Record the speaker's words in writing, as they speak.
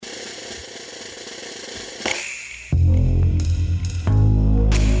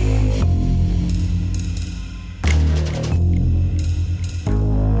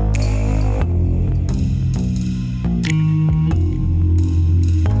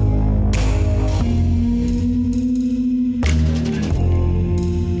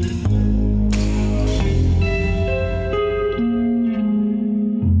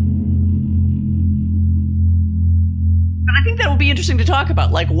talk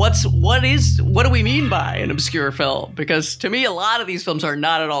about? Like, what do we mean by an obscure film? Because to me, a lot of these films are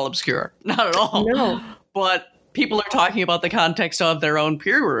not at all obscure. Not at all. No. But people are talking about the context of their own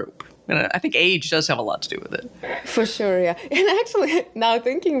peer group. And I think age does have a lot to do with it. For sure, yeah. And actually, now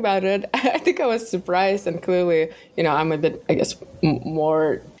thinking about it, I think I was surprised, and clearly, I'm a bit, I guess,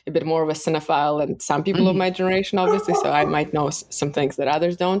 a bit more of a cinephile than some people of my generation, obviously, so I might know some things that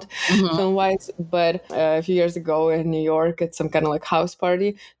others don't, film-wise. But a few years ago in New York, at some kind of like house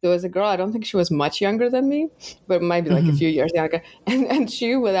party, there was a girl, I don't think she was much younger than me, but maybe like a few years younger. And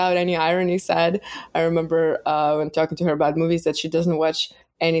she, without any irony, said, I remember when talking to her about movies, that she doesn't watch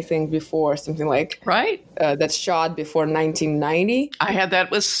anything before something like that's shot before 1990. I had that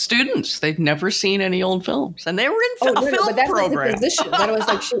with students. They've never seen any old films, and they were in film but that's program. Like the position. That was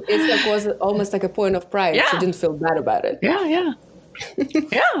like was almost like a point of pride. Yeah. She didn't feel bad about it. Yeah.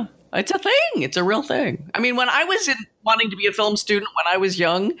 Yeah, it's a thing. It's a real thing. I mean, when I was wanting to be a film student when I was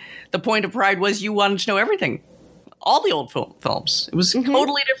young, the point of pride was you wanted to know everything, all the old films. It was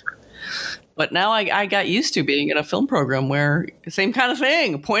totally different. But now I got used to being in a film program where same kind of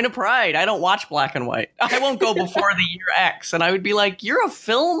thing, point of pride. I don't watch black and white. I won't go before the year X. And I would be like, you're a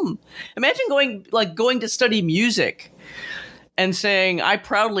film. Imagine going to study music and saying, I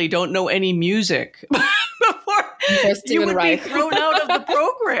proudly don't know any music before you would be thrown out of the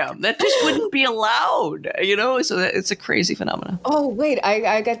program. That just wouldn't be allowed, So it's a crazy phenomenon. Oh, wait,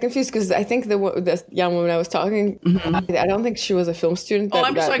 I got confused because I think the young woman I was talking, I don't think she was a film student.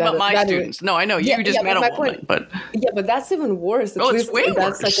 I'm just talking about my students. No, I know. You just met a woman. But that's even worse. At least it's way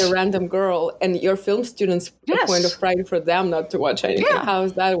that's worse. Like a random girl, and your film students, a point of pride for them not to watch anything. Yeah. How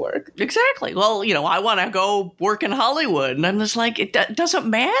does that work? Exactly. Well, I want to go work in Hollywood, and I'm just like, it doesn't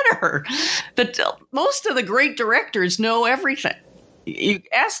matter. Most of the great directors know everything. You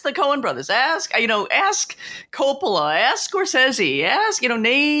ask the Coen brothers, ask Coppola, ask Scorsese,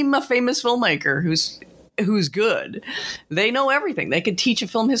 name a famous filmmaker who's good. They know everything. They could teach a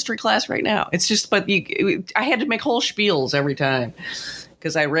film history class right now. It's just, I had to make whole spiels every time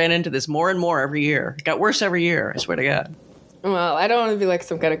because I ran into this more and more every year. It got worse every year, I swear to God. Well, I don't want to be like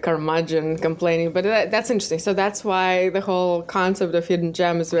some kind of curmudgeon complaining, but that's interesting. So that's why the whole concept of hidden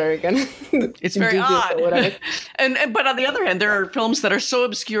gem is very good. It's very odd. But on the other hand, there are films that are so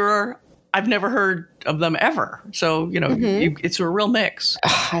obscure, I've never heard of them ever. So, it's a real mix.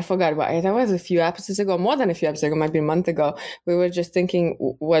 I forgot about it. That was a few episodes ago, more than a few episodes ago, might be a month ago. We were just thinking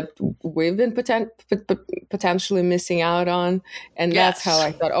what we've been potentially missing out on. And that's how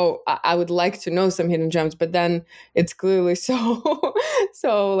I thought, I would like to know some hidden gems. But then it's clearly so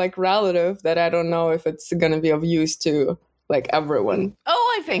like relative that I don't know if it's going to be of use to like everyone.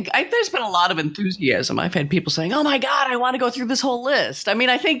 Oh, I think there's been a lot of enthusiasm. I've had people saying, oh my God, I want to go through this whole list. I mean,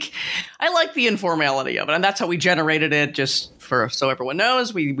 I think I like the informality of it. And that's how we generated it, just so everyone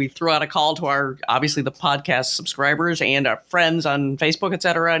knows. We threw out a call to obviously the podcast subscribers and our friends on Facebook, et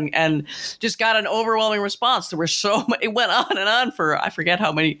cetera, and just got an overwhelming response. There were it went on and on for, I forget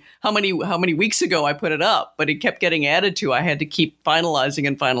how many weeks ago I put it up, but it kept getting added to. I had to keep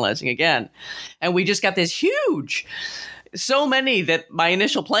finalizing again. And we just got this huge, so many that my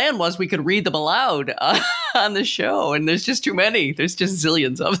initial plan was we could read them aloud on the show, and there's just too many. There's just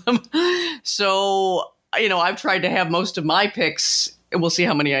zillions of them. So, I've tried to have most of my picks, and we'll see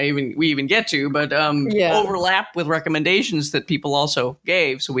how many we even get to, but overlap with recommendations that people also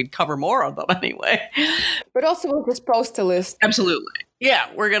gave, so we'd cover more of them anyway. But also we'll just post a list. Absolutely. Yeah,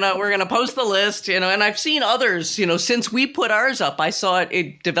 we're gonna post the list, and I've seen others, since we put ours up. I saw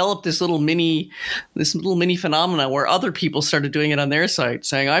it developed this little mini phenomena where other people started doing it on their site,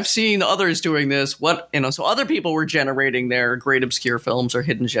 saying, I've seen others doing this. So other people were generating their great obscure films or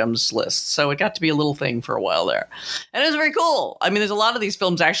hidden gems lists. So it got to be a little thing for a while there. And it was very cool. I mean, there's a lot of these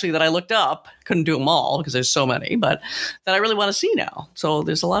films actually that I looked up, couldn't do them all because there's so many, but that I really want to see now. So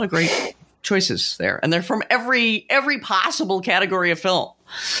there's a lot of great choices there, and they're from every possible category of film,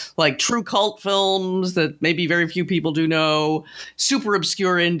 like true cult films that maybe very few people do know, super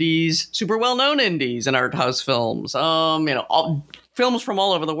obscure indies, super well-known indies, and art house films. All films from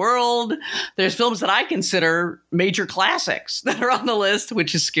all over the world. There's films that I consider major classics that are on the list,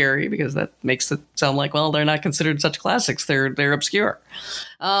 which is scary because that makes it sound like, well, they're not considered such classics. They're obscure.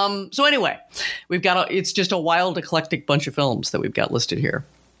 So anyway, it's just a wild, eclectic bunch of films that we've got listed here.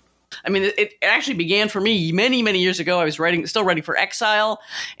 I mean, it actually began for me many, many years ago. I was still writing for Exile,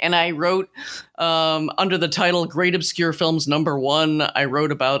 and I wrote under the title Great Obscure Films #1. I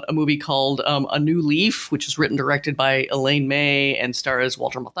wrote about a movie called A New Leaf, which is written and directed by Elaine May and stars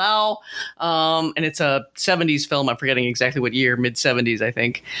Walter Matthau. And it's a 70s film. I'm forgetting exactly what year, mid-70s, I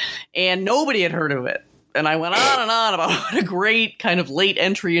think. And nobody had heard of it. and I went on and on about what a great kind of late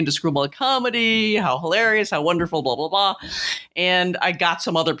entry into screwball comedy, how hilarious, how wonderful, blah, blah, blah. And I got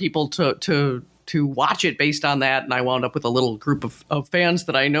some other people to watch it based on that. And I wound up with a little group of fans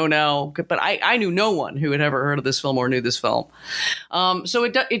that I know now, but I knew no one who had ever heard of this film or knew this film. So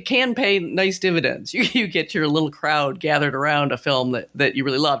it can pay nice dividends. You get your little crowd gathered around a film that you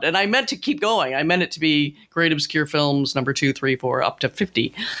really loved. And I meant to keep going. I meant it to be Great Obscure Films, number 2, 3, 4, up to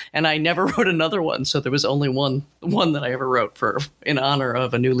 50. And I never wrote another one. So there was only one that I ever wrote in honor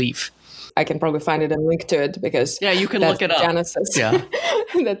of A New Leaf. I can probably find it and link to it because you can look it up. Genesis. Yeah,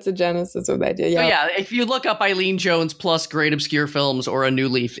 that's the genesis of the idea. Yeah, if you look up Eileen Jones plus Great Obscure Films or A New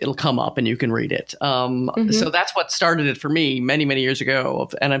Leaf, it'll come up and you can read it. So that's what started it for me many, many years ago.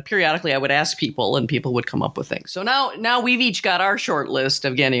 And periodically I would ask people, and people would come up with things. So now we've each got our short list,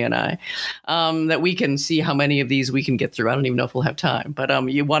 Evgenia and I, that we can see how many of these we can get through. I don't even know if we'll have time, but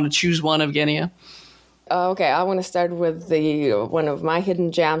you want to choose one, Evgenia? Okay, I want to start with one of my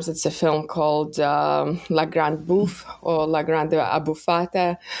hidden gems. It's a film called La Grande Bouffe or La Grande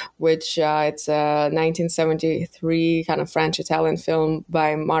Abbuffata, which it's a 1973 kind of French-Italian film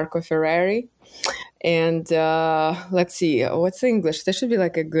by Marco Ferreri. And let's see, what's the English? There should be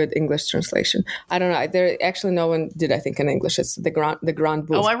like a good English translation. I don't know. There actually no one did, I think, in English. It's the Grande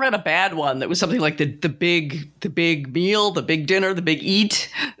Bouffe. Oh, I read a bad one that was something like the big meal, the big dinner, the big eat.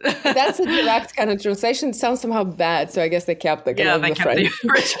 That's a direct kind of translation. It sounds somehow bad, so I guess they kept the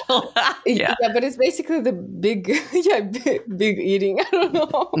original. Yeah, but it's basically the big eating. I don't know.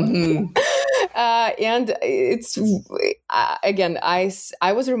 Mm-hmm. And it's again, I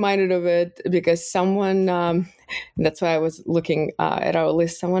was reminded of it because someone. That's why I was looking at our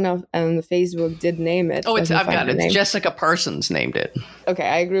list. Someone on Facebook did name it. Oh, I've got it. It's Jessica Parsons named it. Okay,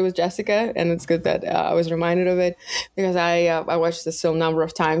 I agree with Jessica, and it's good that I was reminded of it because I watched this film a number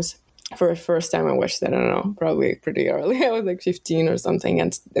of times. For the first time I watched it, I don't know, probably pretty early. I was like 15 or something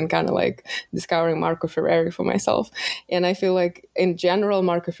and kind of like discovering Marco Ferreri for myself. And I feel like in general,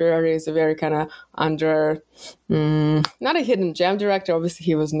 Marco Ferreri is a very kind of not a hidden gem director. Obviously,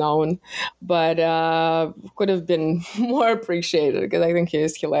 he was known, but could have been more appreciated because I think he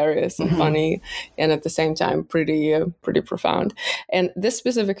is hilarious and funny, and at the same time pretty profound. And this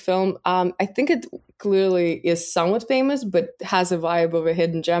specific film, I think it clearly is somewhat famous, but has a vibe of a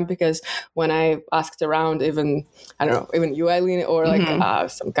hidden gem because when I asked around, even you, Eileen, or like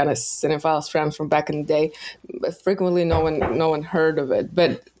some kind of cinephiles friends from back in the day, frequently no one heard of it.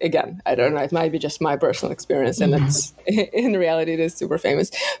 But again, I don't know. It might be just my personal experience, and it's in reality it is super famous.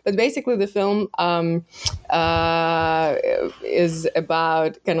 But basically, the film is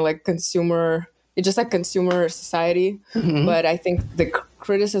about kind of like consumer. It's just like consumer society, but I think the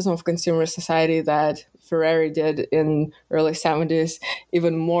criticism of consumer society that Ferreri did in early 70s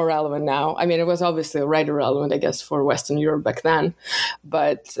even more relevant now. I mean, it was obviously already relevant, I guess, for Western Europe back then,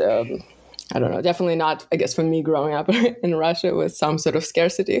 but I don't know, definitely not, I guess, for me growing up in Russia with some sort of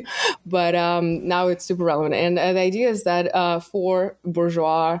scarcity, but now it's super relevant. And the idea is that four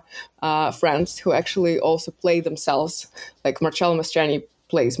bourgeois friends who actually also play themselves, like Marcello Mastroianni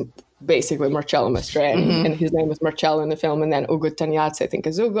plays basically Marcello Mastroianni, and his name is Marcello in the film, and then Ugo Tognazzi, I think,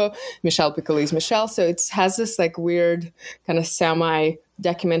 is Ugo, Michel Piccoli is Michel. So it has this like weird kind of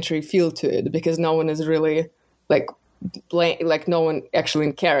semi-documentary feel to it because no one is really like no one actually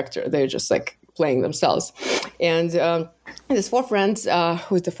in character. They're just like playing themselves. And there's four friends.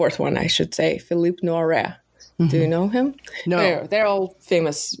 Who's the fourth one, I should say? Philippe Noiret. Do you know him? No. They're all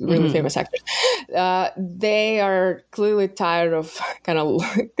famous, really famous actors. They are clearly tired of kind of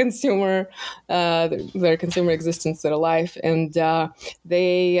consumer, their consumer existence, their life. And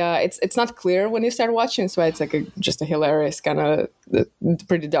it's not clear when you start watching. So it's like just a hilarious kind of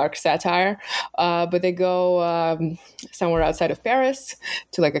pretty dark satire. But they go somewhere outside of Paris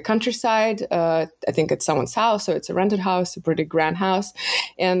to like a countryside. I think it's someone's house. So it's a rented house, a pretty grand house.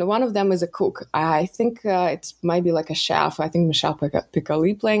 And one of them is a cook. I think it might be like a chef. I think Michel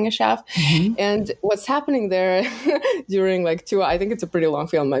Piccoli playing a chef. And what's happening there during like I think it's a pretty long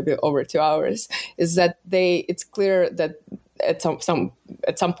film, might be over 2 hours, is that it's clear that at some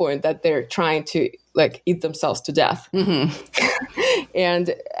point that they're trying to like eat themselves to death.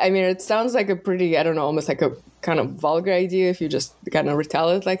 And I mean, it sounds like a pretty, I don't know, almost like a kind of vulgar idea if you just kind of retell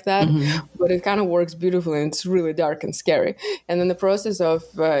it like that, but it kind of works beautifully, and it's really dark and scary. And in the process of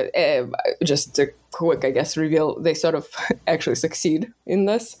just a quick, I guess, reveal, they sort of actually succeed in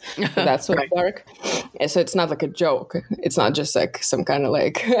this. So that's sort of dark. And so it's not like a joke. It's not just like some kind of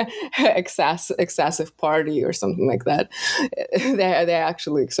like excessive party or something like that. They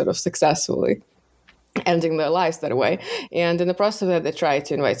actually sort of successfully ending their lives that way. And in the process of that, they try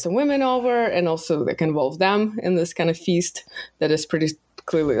to invite some women over and also like involve them in this kind of feast that is pretty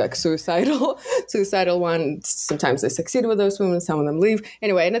clearly like suicidal one. Sometimes they succeed with those women, some of them leave.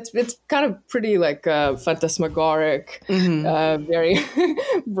 Anyway, and it's kind of pretty like phantasmagoric, very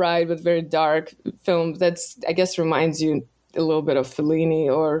bright but very dark film that's, I guess, reminds you a little bit of Fellini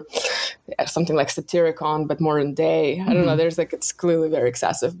or something like Satyricon, but modern day. I don't know. There's like, it's clearly very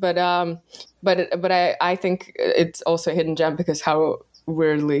excessive, but I think it's also a hidden gem because how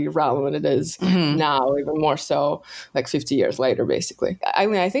weirdly relevant it is now, even more so, like 50 years later, basically. I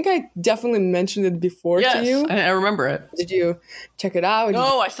mean, I think I definitely mentioned it before to you. I remember it. Did you check it out?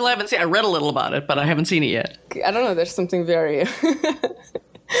 No, I still haven't seen it. I read a little about it, but I haven't seen it yet. I don't know. There's something very...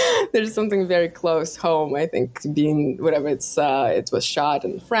 There's something very close home, I think, being whatever it was shot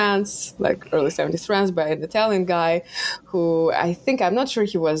in France, like early 70s France, by an Italian guy who I'm not sure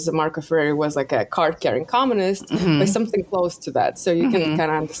he was, Marco Ferreri was like a card-carrying communist, but something close to that. So you can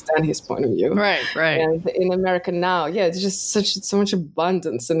kind of understand his point of view. Right. And in America now, it's just so much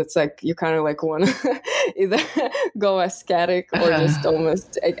abundance. And it's like, you kind of like want to either go ascetic or just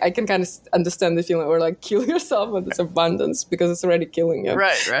almost, I can kind of understand the feeling, or like kill yourself with this abundance because it's already killing you.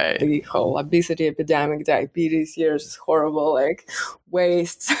 Right. The whole obesity epidemic, diabetes here is horrible, like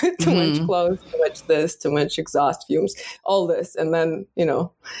waste, too much clothes, too much this, too much exhaust fumes, all this. And then,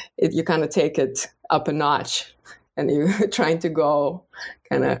 you kind of take it up a notch and you're trying to go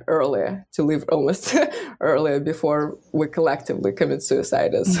kind of earlier, to leave almost earlier before we collectively commit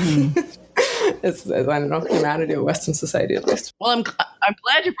suicide as I don't know, humanity or Western society at least. Well, I'm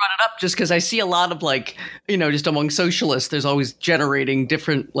glad you brought it up just because I see a lot of like, just among socialists, there's always generating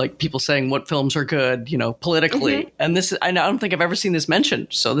different like people saying what films are good, politically. And this, I don't think I've ever seen this mentioned.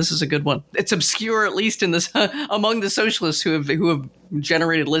 So this is a good one. It's obscure, at least in this among the socialists who have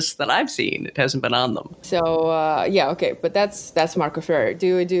generated lists that I've seen. It hasn't been on them. So okay, but that's Marco Ferreri.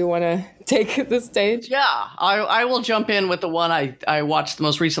 Do you want to take the stage? Yeah, I will jump in with the one I watched the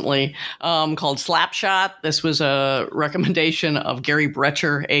most recently, called Slapshot. This was a recommendation of Gary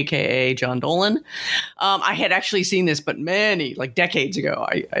Brecher, aka John Dolan. I had actually seen this, but many decades ago.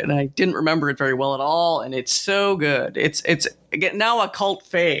 I didn't remember it very well at all, and it's so good. It's again now a cult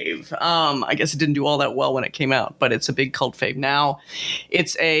fave. I guess it didn't do all that well when it came out, but it's a big cult fave now.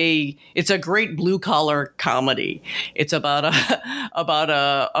 It's a great blue collar comedy. It's about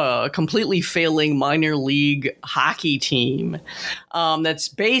a completely failing minor league hockey team that's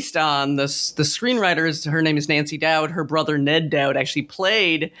based on the screenwriters. Her name is Nancy Dowd. Her brother Ned Dowd actually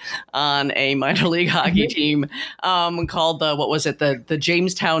played on a minor league hockey team called the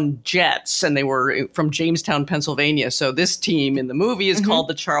Jamestown Jets, and they were from Jamestown, Pennsylvania. So this team in the movie is called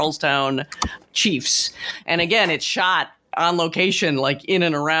the Charlestown Chiefs, and again, it's shot on location, like in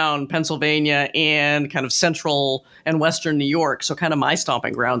and around Pennsylvania and kind of central and western New York. So kind of my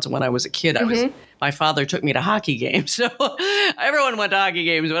stomping grounds. And when I was a kid, my father took me to hockey games. So everyone went to hockey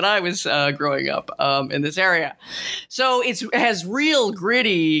games when I was growing up in this area. So it has real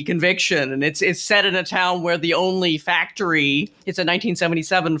gritty conviction, and it's set in a town where the only factory, it's a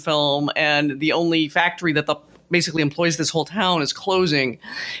 1977 film, and the only factory that basically employs this whole town is closing,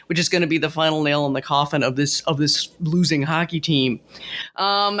 which is going to be the final nail in the coffin of this losing hockey team.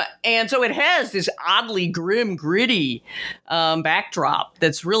 And so it has this oddly grim, gritty backdrop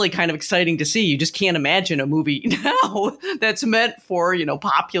that's really kind of exciting to see. You just can't imagine a movie now that's meant for,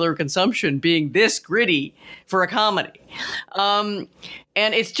 popular consumption being this gritty for a comedy.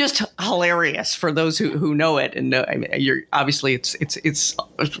 And it's just hilarious for those who know it and know. I mean, you're obviously it's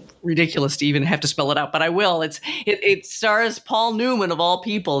ridiculous to even have to spell it out, but I will. It stars Paul Newman of all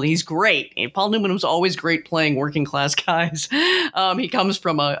people. He's great. And Paul Newman was always great playing working class guys. He comes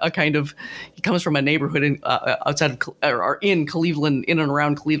from a neighborhood in Cleveland, in and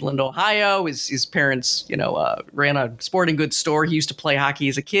around Cleveland, Ohio. His parents, ran a sporting goods store. He used to play hockey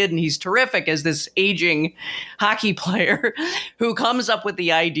as a kid, and he's terrific as this aging hockey player who comes up with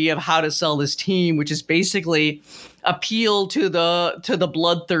the idea of how to sell this team, which is basically appeal to the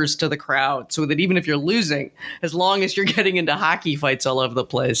bloodthirst of the crowd, so that even if you're losing, as long as you're getting into hockey fights all over the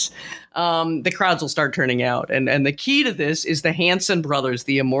place, the crowds will start turning out. And the key to this is the Hanson brothers,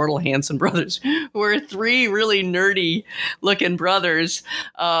 the immortal Hanson brothers, who are three really nerdy looking brothers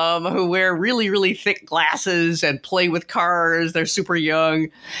who wear really, really thick glasses and play with cars. They're super young.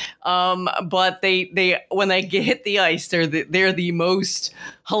 But they when they hit the ice, they're the most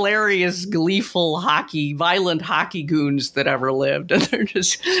hilarious, gleeful violent hockey hockey goons that ever lived. And they're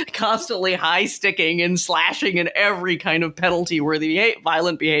just constantly high sticking and slashing in every kind of penalty-worthy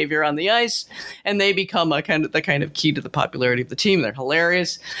violent behavior on the ice. And they become the kind of key to the popularity of the team. They're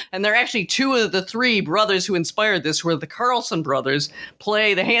hilarious. And they're actually two of the three brothers who inspired this were the Carlson brothers,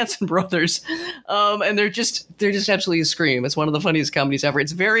 play the Hanson brothers. And they're just absolutely a scream. It's one of the funniest comedies ever.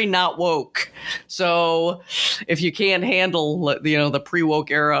 It's very not woke. So if you can't handle, the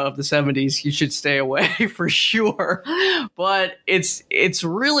pre-woke era of the 70s, you should stay away for sure. But it's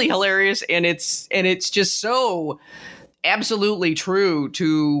really hilarious, and it's just so absolutely true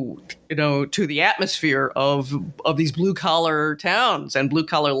to the atmosphere of these blue collar towns and blue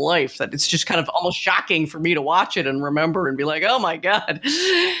collar life, that it's just kind of almost shocking for me to watch it and remember and be like, oh my God.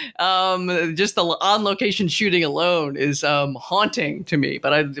 Just the on location shooting alone is haunting to me,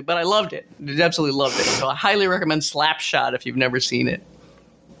 but I loved it. I absolutely loved it. So I highly recommend Slapshot if you've never seen it.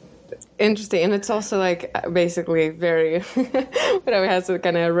 Interesting, and it's also like basically very, whatever, has a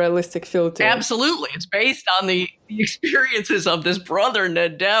kind of realistic feel to it. Absolutely, it's based on the experiences of this brother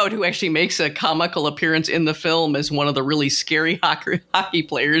Ned Dowd, who actually makes a comical appearance in the film as one of the really scary hockey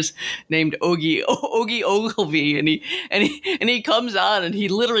players named Ogie Ogilvy, and he comes on and he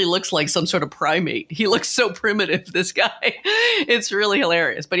literally looks like some sort of primate. He looks so primitive, this guy. It's really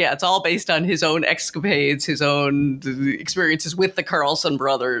hilarious. But yeah, it's all based on his own escapades, his own experiences with the Carlson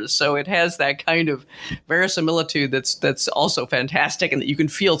brothers. So it has that kind of verisimilitude that's also fantastic, and that you can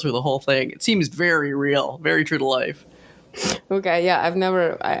feel through the whole thing. It seems very real, very true to life. Okay, yeah, I've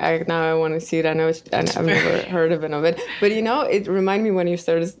never. Now I want to see it. I've never heard of it. But it reminded me when you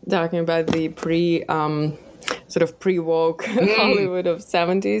started talking about the sort of pre-woke Hollywood of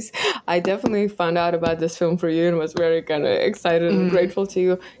 70s. I definitely found out about this film for you and was very kind of excited and grateful to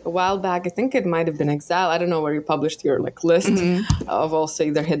you a while back. I think it might have been Exile. I don't know where you published your list of also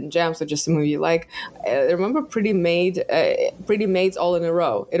either hidden gems or just a movie you like. I remember Pretty Maids All in a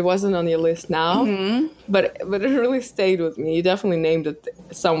Row. It wasn't on your list now, but it really stayed with me. You definitely named it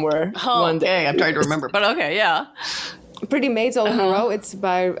somewhere one day. Okay, I'm trying to remember, but okay, yeah. Pretty Maids All in a Row. It's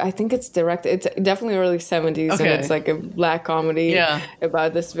by, I think it's directed, it's definitely early 70s, and it's like a black comedy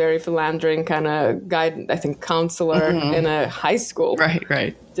about this very philandering kind of guy, I think counselor in a high school.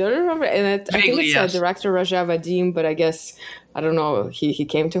 Right. Do you remember? And I think it's director Raja Vadim, but I guess, I don't know, he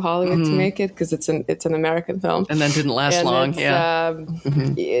came to Hollywood to make it because it's an American film. And then didn't last long, I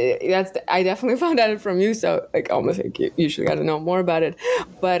definitely found out from you, so almost you usually got to know more about it.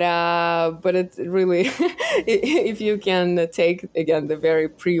 But it's really, if you can take, again, the very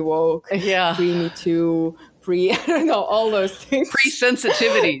pre-woke, pre-Me Too, I don't know, all those things.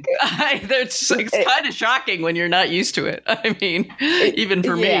 Pre-sensitivity. It's kind of shocking when you're not used to it. I mean, even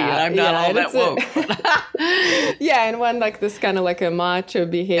for me, and I'm not all that woke. And when this kind of a macho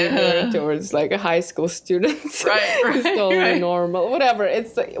behavior towards a high school student is totally normal. Whatever.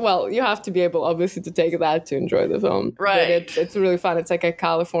 It's you have to be able, obviously, to take that to enjoy the film. Right. But it's really fun. It's like a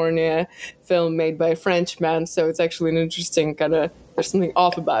California film made by a Frenchman, so it's actually an interesting kind of, there's something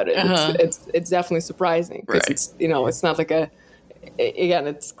off about it. It's definitely surprising because it's not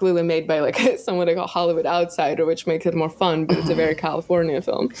it's clearly made by someone like a Hollywood outsider, which makes it more fun, but it's a very California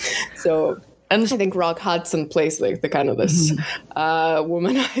film. So I think Rock Hudson plays the kind of this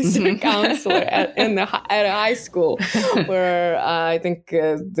womanizer counselor at a high school, where I think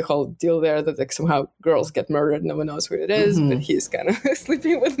the whole deal there that somehow girls get murdered, no one knows who it is, but he's kind of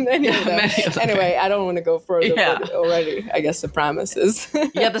sleeping with many of them. Anyway, I don't want to go further, but already I guess the premise is. The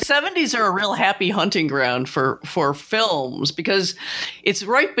 70s are a real happy hunting ground for films because it's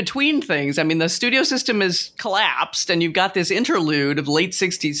right between things. I mean, the studio system is collapsed, and you've got this interlude of late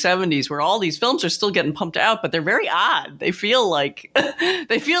 60s, 70s where all these films are still getting pumped out, but they're very odd. They feel like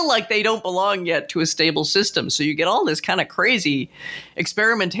they don't belong yet to a stable system. So you get all this kind of crazy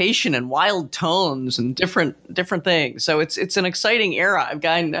experimentation and wild tones and different things. So it's an exciting era.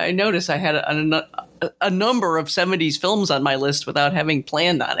 I noticed I had a number of 70s films on my list without having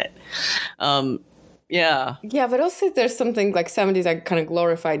planned on it. Yeah, but also there's something 70s kind of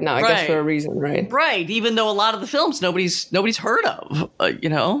glorified now, I guess, for a reason, right? Right, even though a lot of the films nobody's heard of,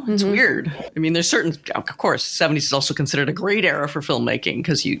 it's weird. I mean, there's certain, of course, 70s is also considered a great era for filmmaking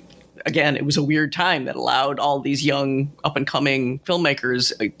because it was a weird time that allowed all these young up-and-coming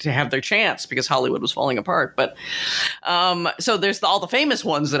filmmakers to have their chance because Hollywood was falling apart. But so there's all the famous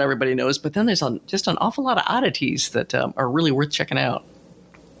ones that everybody knows, but then there's just an awful lot of oddities that are really worth checking out.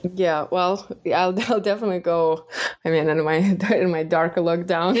 Yeah, well, I'll definitely go. I mean, in my darker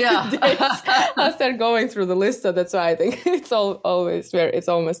lockdown days, I'll start going through the list. So that's why I think it's it's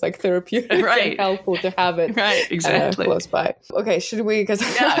almost like therapeutic and helpful to have it exactly close by. Okay, should we? Because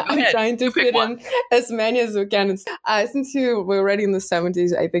I'm trying to fit in as many as we can. Since we're already in the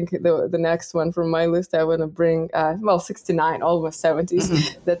 70s, I think the next one from my list I want to bring, 69, almost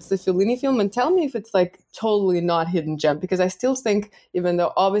 70s. That's the Fellini film, and tell me if it's like totally not hidden gem, because I still think, even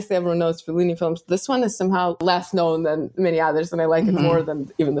though obviously everyone knows Fellini films, this one is somehow less known than many others, and I like it more than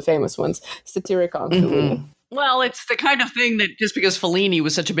even the famous ones. Satyricon, Fellini. Well, it's the kind of thing that just because Fellini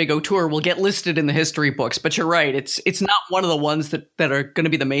was such a big auteur will get listed in the history books. But you're right. It's not one of the ones that are going to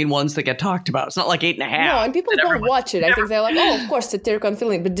be the main ones that get talked about. It's not like 8.5. No, and people don't watch it. I think they're like, oh, of course, Satyricon,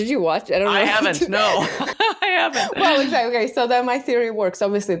 Fellini. But did you watch it? I haven't. No, I haven't. Well, exactly. Okay, so then my theory works.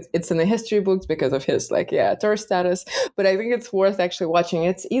 Obviously, it's in the history books because of his auteur status. But I think it's worth actually watching.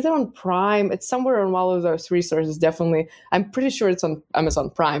 It's either on Prime. It's somewhere on all of those resources. Definitely, I'm pretty sure it's on Amazon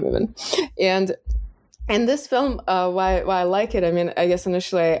Prime even. And this film, why I like it, I mean, I guess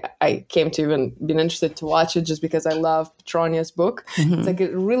initially I came to even being interested to watch it just because I love Petronia's book. It's like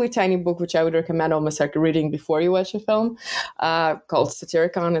a really tiny book, which I would recommend almost like reading before you watch a film, called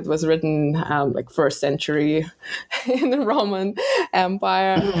Satyricon. It was written like 1st century in the Roman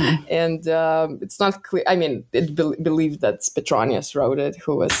Empire. And it's not clear. I mean, it's believed that Petronius wrote it,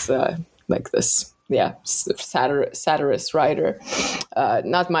 who was like this satirist writer.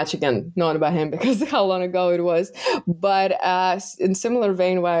 Not much again known about him because how long ago it was. But in similar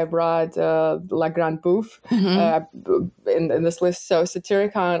vein, why I brought La Grande Bouffe in this list. So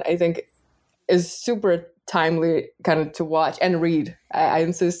Satyricon, I think, is super timely kind of to watch and read. I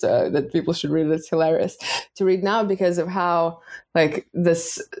insist that people should read it. It's hilarious to read now because of how like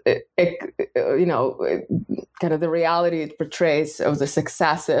this, kind of the reality it portrays of this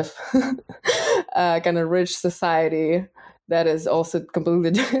excessive kind of rich society that is also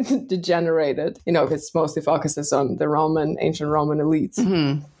completely degenerated. It mostly focuses on the ancient Roman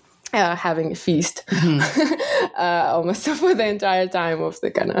elites. Having a feast almost for the entire time of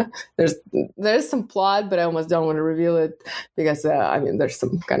the kind of there's some plot, but I almost don't want to reveal it because there's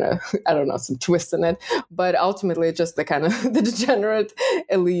some kind of some twist in it, but ultimately just the kind of the degenerate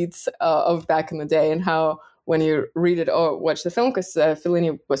elites of back in the day, and how when you read it or watch the film, because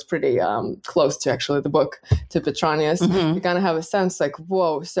Fellini was pretty close to actually the book, to Petronius, you kind of have a sense like,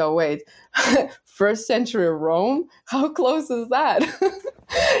 whoa, so wait, 1st century Rome? How close is that?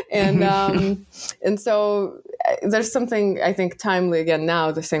 And so there's something, I think, timely again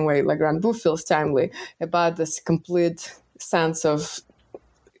now, the same way La Grande Bouffe feels timely, about this complete sense of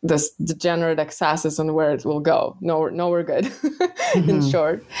this degenerate excesses and where it will go. Nowhere good, in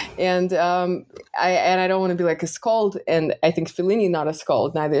short. And I don't want to be like a scold, and I think Fellini not a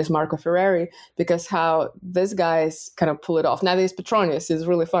scold, neither is Marco Ferreri, because how these guys kind of pull it off. Neither is Petronius, is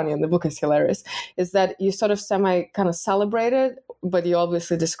really funny, and the book is hilarious, is that you sort of semi kind of celebrate it, but you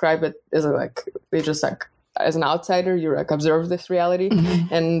obviously describe it as they just like, as an outsider, you like observe this reality.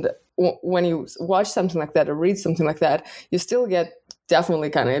 And when you watch something like that or read something like that, you still get definitely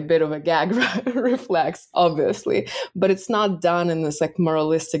kind of a bit of a gag reflex, obviously, but it's not done in this like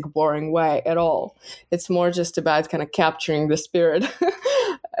moralistic, boring way at all. It's more just about kind of capturing the spirit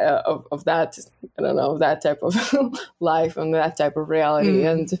of that, that type of life and that type of reality.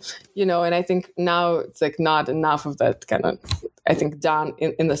 And, and I think now it's like not enough of that kind of, I think, done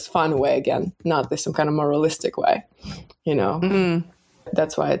in this fun way again, not this some kind of moralistic way,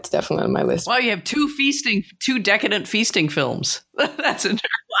 That's why it's definitely on my list. Wow, you have two decadent feasting films. That's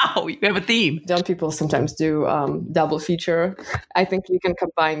wow, you have a theme. Don't people sometimes do double feature? I think you can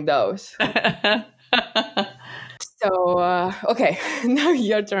combine those. So, okay, now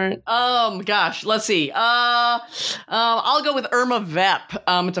your turn. Gosh, let's see. I'll go with Irma Vep.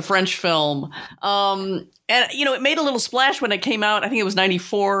 It's a French film. And, it made a little splash when it came out. I think it was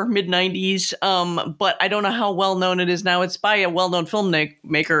 94, mid-90s. But I don't know how well-known it is now. It's by a well-known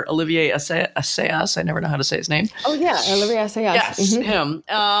filmmaker, Olivier Assayas. I never know how to say his name. Oh, yeah, Olivier Assayas. Yes, him.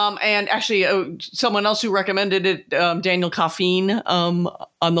 And actually, someone else who recommended it, Daniel Coffin, on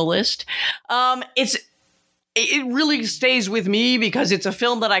the list. It really stays with me because it's a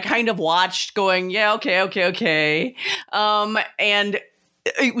film that I kind of watched going, yeah, okay. And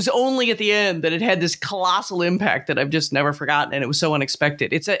it was only at the end that it had this colossal impact that I've just never forgotten, and it was so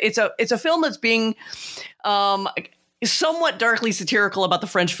unexpected. It's a film that's being somewhat darkly satirical about the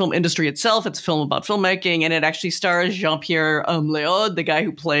French film industry itself. It's a film about filmmaking, and it actually stars Jean-Pierre Léaud, the guy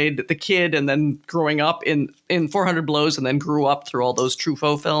who played the kid and then growing up in 400 Blows and then grew up through all those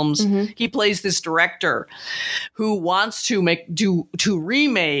Truffaut films. Mm-hmm. He plays this director who wants to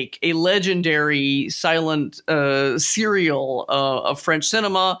remake a legendary silent serial of French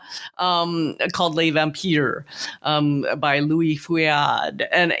cinema called Les Vampires by Louis Fouillade.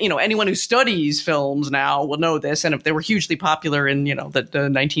 And, anyone who studies films now will know this, and if they were hugely popular in, the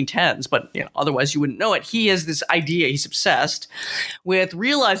 1910s, but, otherwise you wouldn't know it. He has this idea, he's obsessed with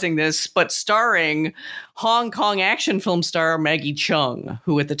realizing this, but starring Hong Kong action film star Maggie Cheung,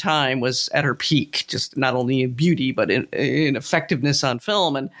 who at the time was at her peak, just not only in beauty, but in effectiveness on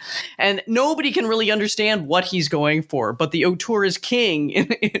film. And nobody can really understand what he's going for, but the auteur is king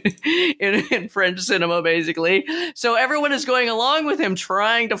in French cinema, basically. So everyone is going along with him,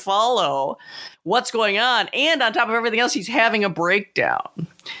 trying to follow what's going on. And on top of everything else, he's having a breakdown.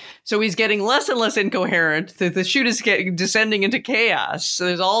 So he's getting less and less incoherent. The shoot is descending into chaos. So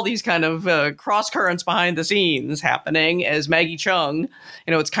there's all these kind of cross currents behind the scenes happening as Maggie Cheung,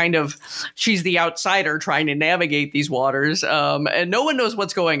 it's kind of, she's the outsider trying to navigate these waters. And no one knows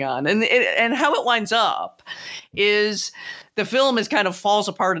what's going on. And how it winds up is the film is kind of falls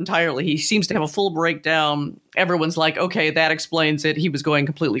apart entirely. He seems to have a full breakdown. Everyone's like, okay, that explains it. He was going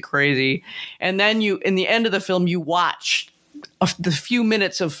completely crazy. And then in the end of the film, you watch the few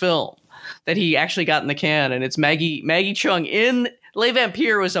minutes of film that he actually got in the can, and it's Maggie Cheung in Les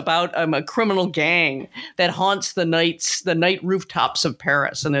Vampires was about a criminal gang that haunts the night rooftops of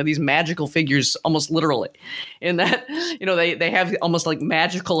Paris, and they're these magical figures, almost literally, in that they have almost like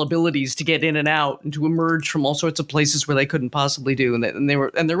magical abilities to get in and out and to emerge from all sorts of places where they couldn't possibly do, and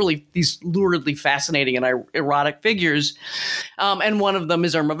they're really these luridly fascinating and erotic figures, and one of them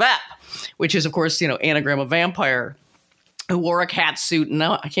is Irma Vep, which is of course anagram of vampire, who wore a cat suit, and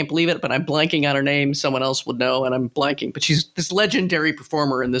now I can't believe it, but I'm blanking on her name. Someone else would know, and I'm blanking. But she's this legendary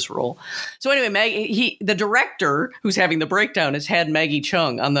performer in this role. So anyway, the director who's having the breakdown has had Maggie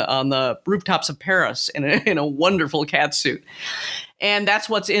Cheung on the rooftops of Paris in a wonderful cat suit, and that's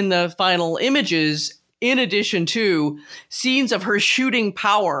what's in the final images. In addition to scenes of her shooting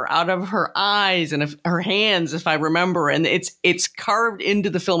power out of her eyes and her hands, if I remember, and it's carved into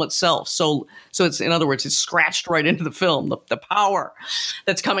the film itself. So it's, in other words, it's scratched right into the film, the power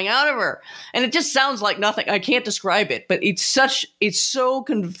that's coming out of her, and it just sounds like nothing. I can't describe it, but it's so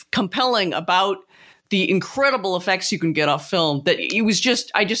compelling about the incredible effects you can get off film that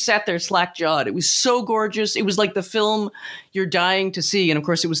I just sat there slack-jawed. It was so gorgeous. It was like the film you're dying to see. And of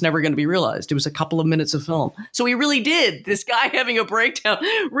course, it was never going to be realized. It was a couple of minutes of film. So he really did. This guy having a breakdown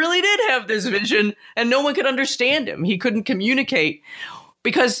really did have this vision, and no one could understand him. He couldn't communicate.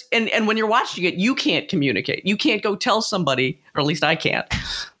 Because, and when you're watching it, you can't communicate. You can't go tell somebody, or at least I can't.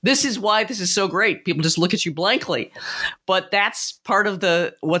 This is why this is so great. People just look at you blankly. But that's part of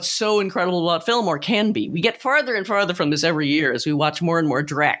what's so incredible about film, or can be. We get farther and farther from this every year as we watch more and more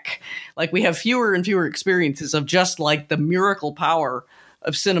Drek. Like, we have fewer and fewer experiences of just like the miracle power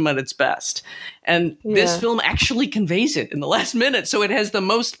of cinema at its best. And this film actually conveys it in the last minute. So it has the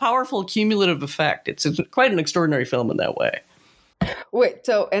most powerful cumulative effect. It's quite an extraordinary film in that way. Wait,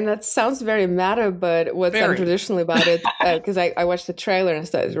 and that sounds very meta, but what's untraditional about it, because I watched the trailer and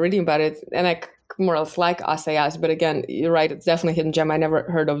started reading about it, and I more or less like Assayas, but again, you're right, it's definitely a hidden gem. I never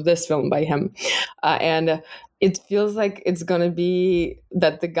heard of this film by him. And it feels like it's going to be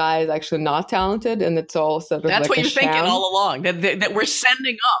that the guy is actually not talented, and it's all sort of That's like what you're thinking all along, that we're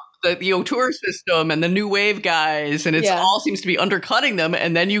sending up the auteur system and the new wave guys, and it all seems to be undercutting them,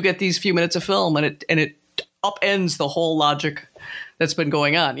 and then you get these few minutes of film, and it upends the whole logic that's been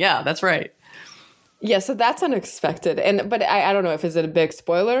going on. Yeah, that's right. Yeah, so that's unexpected. But I don't know if it's a big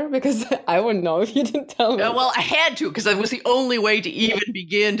spoiler, because I wouldn't know if you didn't tell me. Well, I had to, because it was the only way to even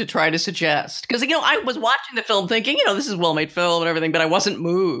begin to try to suggest. Because, I was watching the film thinking, this is a well-made film and everything, but I wasn't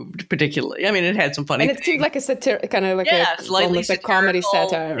moved particularly. I mean, it had some funny things. And it seemed like a satire, kind of like almost a comedy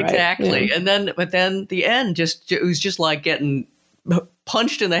satire, right? Exactly. Yeah. But then the end, it was just like getting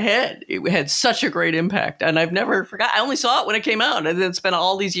punched in the head. It had such a great impact, and I've never forgot. I only saw it when it came out, and it's been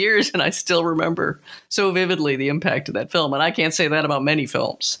all these years, and I still remember so vividly the impact of that film. And I can't say that about many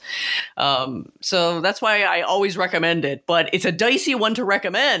films. So that's why I always recommend it. But it's a dicey one to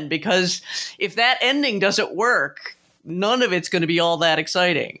recommend, because if that ending doesn't work, none of it's going to be all that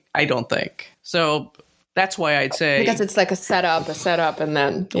exciting, I don't think. So That's why I'd say, because it's like a setup, and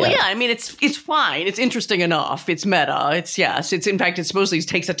then well, yeah. I mean, it's fine. It's interesting enough. It's meta. It's in fact, it supposedly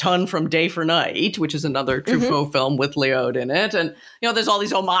takes a ton from Day for Night, which is another Truffaut film with Léaud in it, and there's all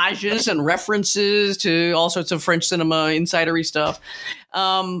these homages and references to all sorts of French cinema insidery stuff.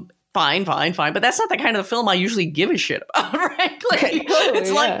 Fine, but that's not the kind of film I usually give a shit about, right? Like,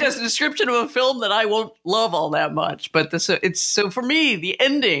 it's like this description of a film that I won't love all that much. But so for me, the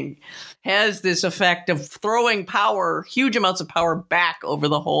ending has this effect of throwing huge amounts of power back over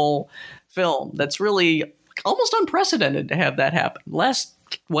the whole film. That's really almost unprecedented to have that happen. Last,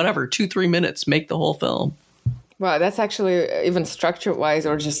 2-3 minutes make the whole film. Wow, that's actually, even structure-wise,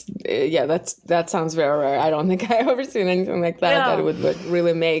 or just, that sounds very rare. I don't think I've ever seen anything like that that would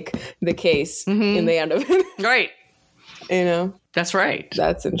really make the case in the end of it. Right. That's right.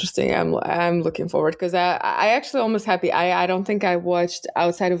 That's interesting. I'm looking forward, because I actually almost happy. I don't think I watched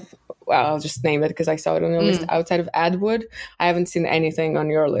outside of, well, I'll just name it because I saw it on your list. Outside of Ed Wood, I haven't seen anything on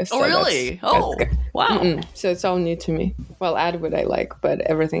your list. Oh, so really? Wow. So it's all new to me. Well, Ed Wood I like, but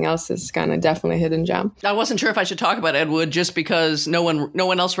everything else is kind of definitely hidden gem. I wasn't sure if I should talk about Ed Wood just because no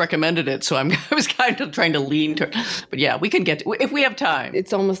one else recommended it, so I was kind of trying to lean to. But yeah, we can get to, if we have time.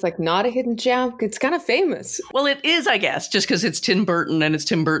 It's almost like not a hidden gem. It's kind of famous. Well, it is, I guess, just because it's Tim Burton, and it's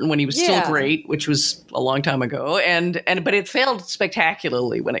Tim Burton when he was still great, which was a long time ago, but it failed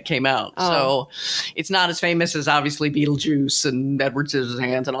spectacularly when it came out. So it's not as famous as obviously Beetlejuice and Edward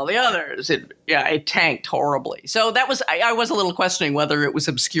Scissorhands and all the others. It tanked horribly. So that was, I was a little questioning whether it was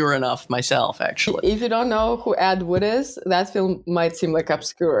obscure enough myself, actually. If you don't know who Ed Wood is, that film might seem like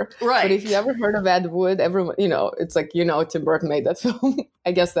obscure. Right. But if you ever heard of Ed Wood, everyone, it's like, Tim Burton made that film.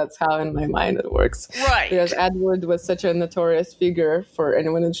 I guess that's how in my mind it works. Right. Because Ed Wood was such a notorious figure for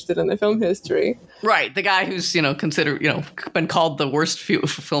anyone interested in the film history. Right. The guy who's, considered, been called the worst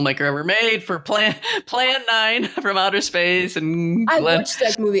filmmaker ever made for Plan 9 from Outer Space. And I watched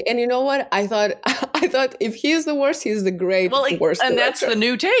that movie, and you know what? I thought if he's the worst, he's the worst. And that's the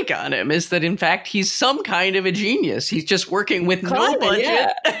new take on him, is that in fact he's some kind of a genius. He's just working with no budget.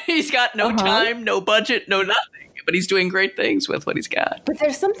 Yeah. He's got no time, no budget, no nothing. But he's doing great things with what he's got. But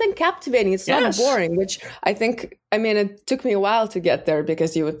there's something captivating. It's not boring, which I think, it took me a while to get there,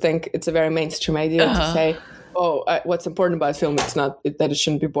 because you would think it's a very mainstream idea to say, what's important about film? It's not that it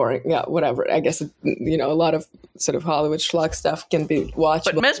shouldn't be boring. Yeah, whatever. I guess, a lot of sort of Hollywood schlock stuff can be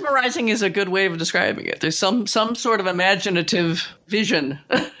watchable. But mesmerizing is a good way of describing it. There's some sort of imaginative vision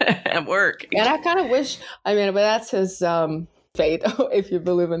at work. And I kind of wish, but that's his... fate, if you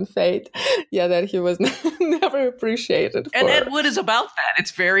believe in fate, that he was never appreciated for. And Ed Wood is about that.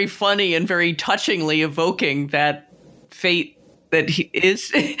 It's very funny and very touchingly evoking that fate that he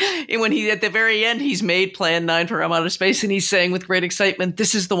is. When he, at the very end, he's made Plan 9 from Outer Space, and he's saying with great excitement,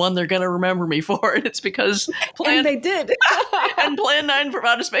 this is the one they're going to remember me for. And it's because and they did. And Plan 9 from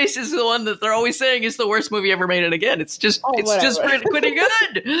Outer Space is the one that they're always saying is the worst movie ever made. And again, it's just pretty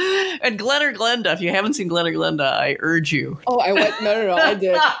good. And Glenn or Glenda, if you haven't seen Glenn or Glenda, I urge you. No, I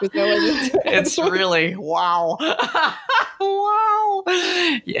did. It's really, wow. Wow.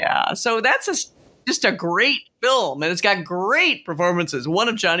 Yeah. So that's just a great film, and it's got great performances. One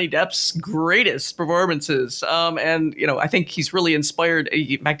of Johnny Depp's greatest performances. And, I think he's really inspired,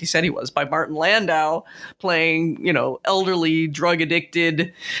 in fact, he said he was, by Martin Landau playing, elderly,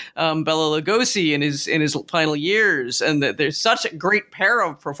 drug-addicted Bela Lugosi in his final years. And there's such a great pair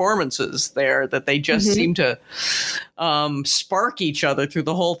of performances there that they just seem to spark each other through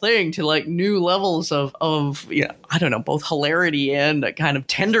the whole thing to like new levels of I don't know, both hilarity and a kind of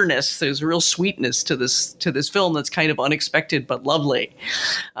tenderness. There's real sweetness to this film that's kind of unexpected but lovely.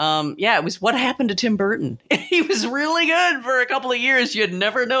 It was what happened to Tim Burton. He was really good for a couple of years. You'd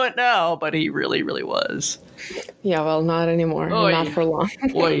never know it now, but he really, really was. Yeah, well, not anymore. Not for long.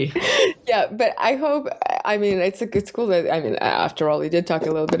 Boy. Yeah, but I hope, it's cool that, after all, we did talk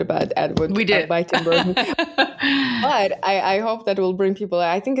a little bit about Ed Wood. We did. By Tim Burton. But I hope that will bring people,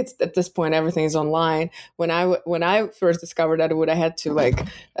 I think it's, at this point, everything is online. When I first discovered Ed Wood, I had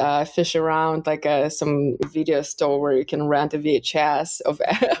to fish around some video store where you can rent a VHS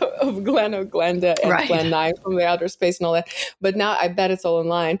of Glenn or Glenda and Plan 9 from the Outer Space and all that. But now I bet it's all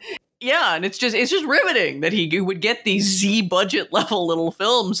online. Yeah, and it's just riveting that he would get these Z budget level little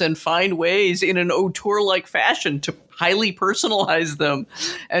films and find ways in an auteur-like fashion to highly personalize them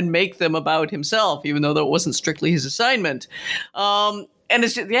and make them about himself, even though that wasn't strictly his assignment. and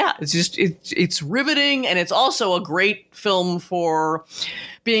it's riveting, and it's also a great film for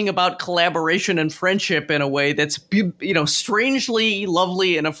being about collaboration and friendship in a way that's, strangely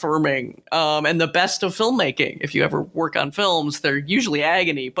lovely and affirming, and the best of filmmaking. If you ever work on films, they're usually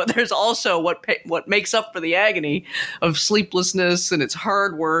agony, but there's also what makes up for the agony of sleeplessness and it's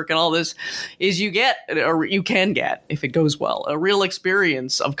hard work and all this is you can get, if it goes well, a real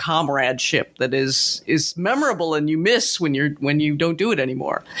experience of comradeship that is memorable and you miss when you don't do it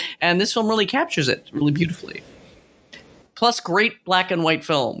anymore. And this film really captures it really beautifully. Plus, great black and white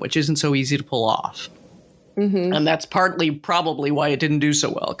film, which isn't so easy to pull off. Mm-hmm. And that's probably why it didn't do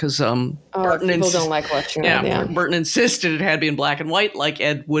so well, because Burton don't like watching it. Yeah, Burton insisted it had to be in black and white, like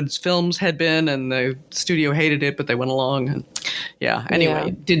Ed Wood's films had been, and the studio hated it, but they went along. And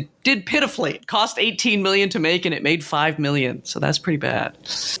anyway, did pitifully. It cost $18 million to make, and it made $5 million, so that's pretty bad.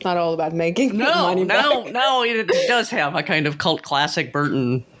 It's not all about making money back. No, it does have a kind of cult classic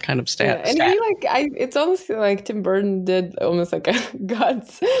Burton kind of stat. Yeah, and it's almost like Tim Burton did almost like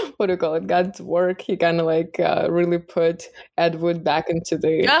God's work. He kind of really put Ed Wood back into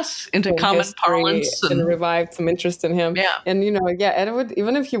common parlance and revived some interest in him. Yeah. And Ed Wood,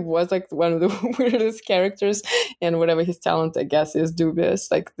 even if he was like one of the weirdest characters and whatever his talent, I guess, is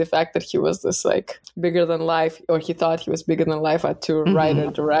dubious, like the fact that he was this like bigger than life, or he thought he was bigger than life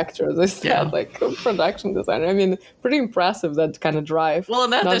writer, director, production designer. I mean, pretty impressive, that kind of drive.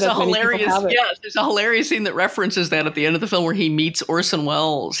 Well, and there's a hilarious scene that references that at the end of the film where he meets Orson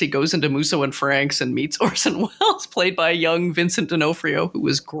Welles. He goes into Musso and Frank's and meets Orson Welles, played by young Vincent D'Onofrio, who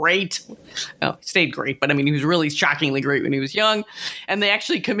was great. Well, he stayed great, but I mean, he was really shockingly great when he was young. And they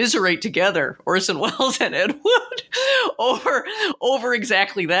actually commiserate together, Orson Welles and Ed Wood, over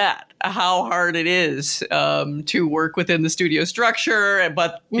exactly that. How hard it is to work within the studio structure,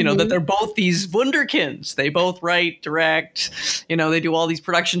 but that they're both these wunderkinds. They both write, direct, they do all these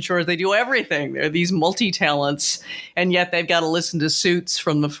production chores, they do everything. They're these multi-talents, and yet they've got to listen to suits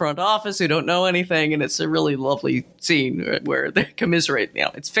from the front office who don't know anything, and it's a really lovely scene where they commiserate.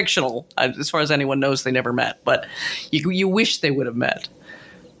 It's fictional. As far as anyone knows, they never met, but you wish they would have met.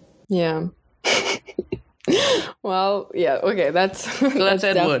 Yeah. Well, yeah, okay, that's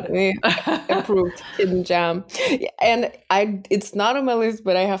Ed Wood. Improved Hidden Gem. And it's not on my list,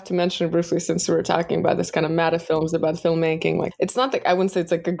 but I have to mention it briefly since we were talking about this kind of meta films about filmmaking. Like, it's not like, I wouldn't say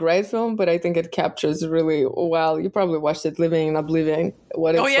it's like a great film, but I think it captures really well. You probably watched it, Living in Oblivion.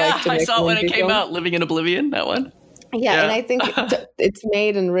 What it's like to make I saw it when it came out, Living in Oblivion, that one. Yeah, and I think it's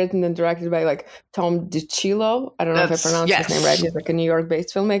made and written and directed by like Tom DiCillo. I don't know if I pronounced his name right. He's like a New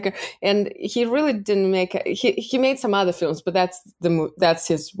York-based filmmaker, and he really didn't make. He made some other films, but that's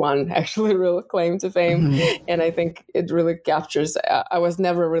his one actually real claim to fame. Mm-hmm. And I think it really captures. I was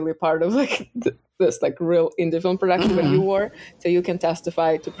never really part of like this like real indie film production, but you were, so you can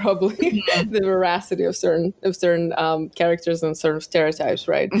testify to probably the veracity of certain characters and sort of stereotypes,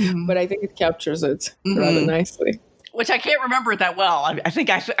 right? Mm-hmm. But I think it captures it rather nicely. Which I can't remember it that well. I think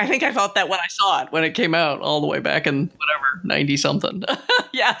I thought that when I saw it, when it came out all the way back in 90 something.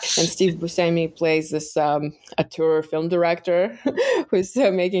 Yes. And Steve Buscemi plays this auteur film director who's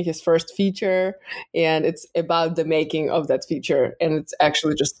making his first feature, and it's about the making of that feature, and it's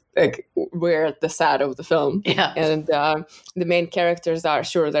actually just like we're at the set of the film. Yeah. And the main characters they're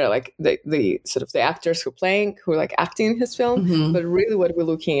like the sort of the actors who are like acting in his film, but really what we're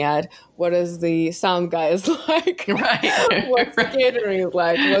looking at, what is the sound guy is like, right? What's the catering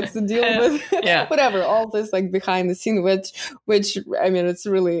like? What's the deal with whatever, all this like behind the scene, which I mean, it's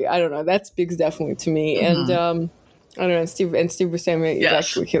really, I don't know, that speaks definitely to me. And I don't know, Steve Buscemi is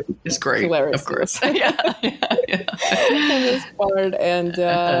actually it's great, hilarious. Of course. In this part, and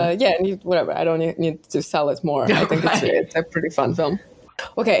whatever. I don't need to sell it more. I think it's a pretty fun film.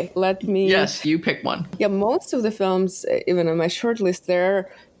 Okay, let me. Yes, you pick one. Yeah, most of the films, even on my short list,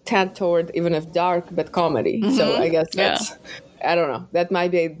 they're tend toward, even if dark, but comedy. Mm-hmm. So I guess that's. I don't know. That might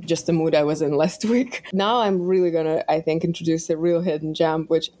be just the mood I was in last week. Now I'm really going to, I think, introduce a real hidden gem,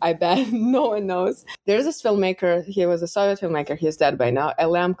 which I bet no one knows. There's this filmmaker. He was a Soviet filmmaker. He's dead by now.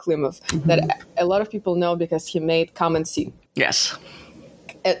 Elam Klimov, that a lot of people know because he made Come and See. Yes.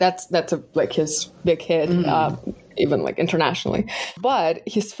 That's like his big hit, even like internationally. But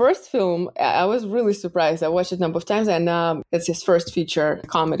his first film, I was really surprised. I watched it a number of times, and it's his first feature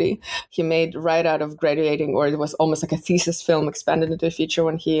comedy he made right out of graduating, or it was almost like a thesis film expanded into a feature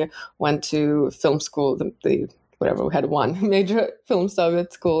when he went to film school, the whatever, we had one major film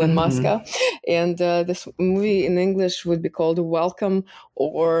Soviet school in Moscow. And this movie in English would be called Welcome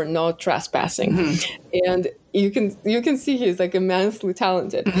or No Trespassing. And you can see he's like immensely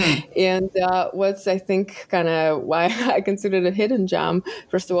talented. And what's, I think, kind of why I consider it a hidden gem,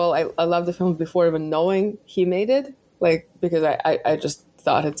 first of all, I love the film before even knowing he made it, like, because I just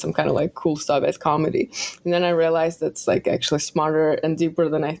thought it's some kind of like cool Soviet comedy. And then I realized it's like actually smarter and deeper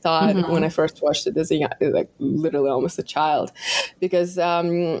than I thought when I first watched it as a young, like literally almost a child. Because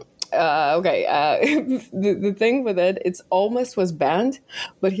the thing with it, it's almost was banned,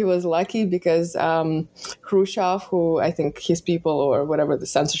 but he was lucky because Khrushchev, who I think his people or whatever the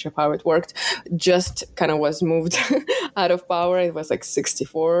censorship, how it worked, just kind of was moved out of power. It was like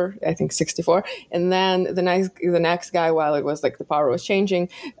 64, and then the next guy, while it was like the power was changing,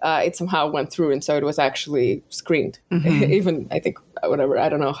 it somehow went through, and so it was actually screened. Even I think whatever, I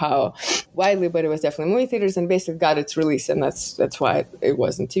don't know how widely, but it was definitely movie theaters and basically got its release, and that's why it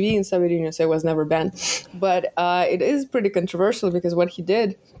wasn't TV in Soviet Union, so it was never banned. But it is pretty controversial because what he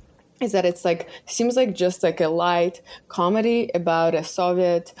did is that it's like, seems like just like a light comedy about a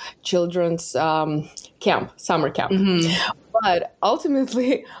Soviet children's summer camp. But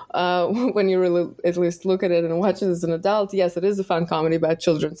ultimately, when you really at least look at it and watch it as an adult, yes, it is a fun comedy about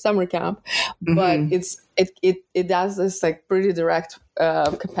children's summer camp. But it does this like pretty direct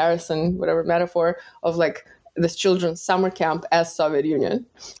comparison, whatever metaphor, of like this children's summer camp as Soviet Union,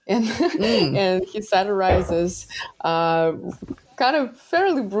 and and he satirizes kind of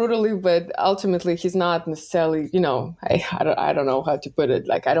fairly brutally, but ultimately he's not necessarily, I don't know how to put it.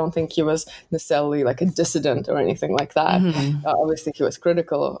 Like, I don't think he was necessarily like a dissident or anything like that. Obviously he was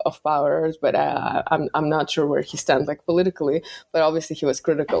critical of powers, but I'm not sure where he stands like politically, but obviously he was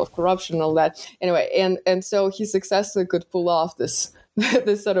critical of corruption and all that. Anyway, and so he successfully could pull off this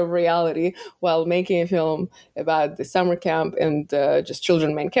sort of reality while making a film about the summer camp and just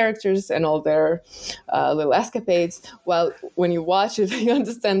children main characters and all their little escapades. While when you watch it, you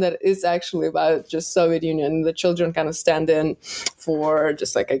understand that it's actually about just Soviet Union. The children kind of stand in for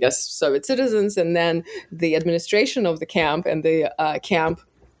just like, I guess, Soviet citizens, and then the administration of the camp and the camp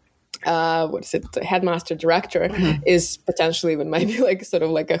the headmaster director is potentially even might be like sort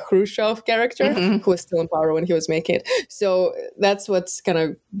of like a Khrushchev character who was still in power when he was making it. So that's what's kind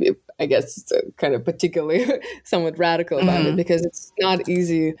of, I guess, kind of particularly somewhat radical about it, because it's not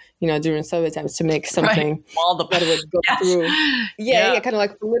easy, during Soviet times to make something that would go through. Yeah, kind of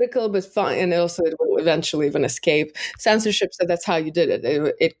like political, but fun, and also it will eventually even escape censorship. So that's how you did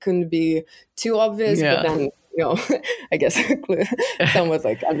it. It couldn't be too obvious, but then, I guess somewhat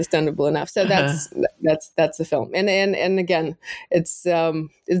like understandable enough. So that's the film. And again, it's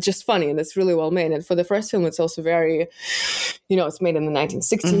just funny and it's really well made. And for the first film, it's also very, it's made in the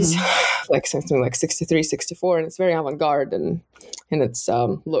 1960s, like something like 63, 64, and it's very avant-garde and it's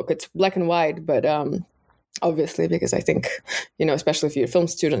it's black and white, but obviously, because I think, especially if you're a film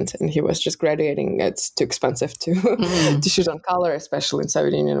student and he was just graduating, it's too expensive to to shoot on color, especially in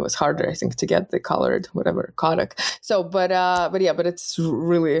Soviet Union. It was harder, I think, to get the colored, whatever, Kodak. So, but it's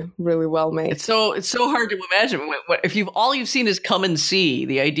really, really well made. It's so hard to imagine. If all you've seen is Come and See,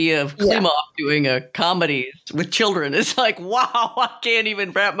 the idea of Klimov doing a comedy with children is like, wow, I can't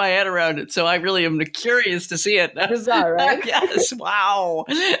even wrap my head around it. So I really am curious to see it. Bizarre, right? Yes, wow.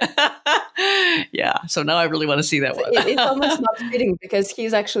 Yeah, so now I really want to see that one. It's almost not fitting because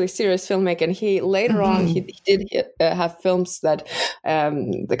he's actually a serious filmmaker, and he later on he did have films that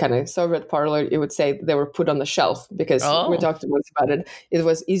the kind of Soviet parlor, you would say, they were put on the shelf because we talked once about it. It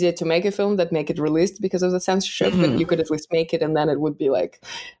was easier to make a film that make it released because of the censorship, but you could at least make it, and then it would be like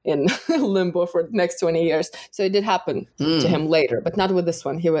in limbo for the next 20 years. So it did happen to him later, but not with this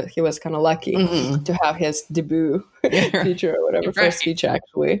one. He was kind of lucky to have his debut feature or whatever, first feature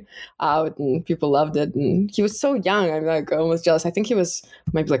actually out, and people loved it. And he was so young, I'm like almost jealous. I think he was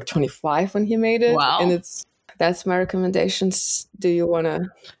maybe like 25 when he made it. Wow. And that's my recommendations. Do you want to?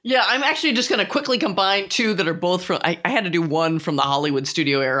 Yeah, I'm actually just going to quickly combine two that are both from, I had to do one from the Hollywood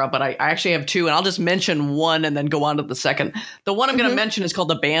studio era, but I actually have two, and I'll just mention one and then go on to the second. The one I'm going to mention is called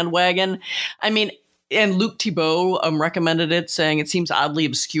The Bandwagon. I mean, and Luc Thibault recommended it, saying it seems oddly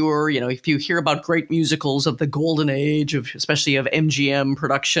obscure. If you hear about great musicals of the golden age, especially of MGM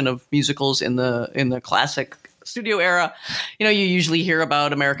production of musicals in the classic studio era, you usually hear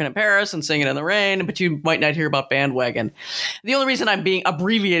about American in Paris and Singing in the Rain, but you might not hear about Bandwagon. The only reason I'm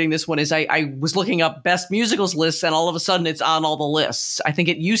abbreviating this one is I was looking up best musicals lists, and all of a sudden it's on all the lists. I think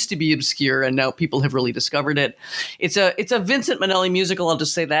it used to be obscure, and now people have really discovered it. It's a Vincent Minnelli musical, I'll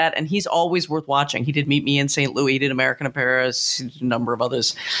just say that, and he's always worth watching. He did Meet Me in St. Louis, he did American in Paris, a number of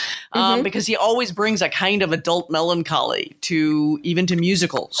others, because he always brings a kind of adult melancholy to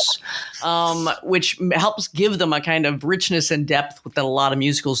musicals, which helps give them a kind of richness and depth that a lot of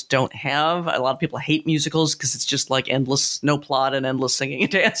musicals don't have. A lot of people hate musicals because it's just like endless, no plot and endless singing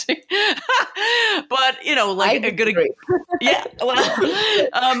and dancing. But like a good, yeah.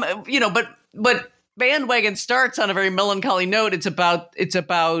 Well, but Bandwagon starts on a very melancholy note. It's about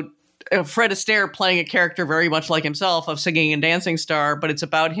Fred Astaire playing a character very much like himself, a singing and dancing star, but it's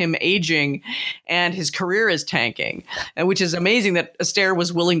about him aging and his career is tanking, and which is amazing that Astaire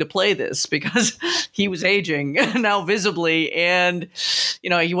was willing to play this because he was aging now visibly, and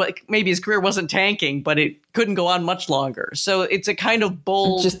maybe his career wasn't tanking, but it couldn't go on much longer. So it's a kind of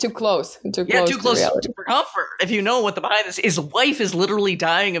bold, just too close to comfort. If you know what the behind this, his wife is literally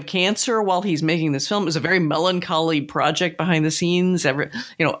dying of cancer while he's making this film. It's a very melancholy project behind the scenes.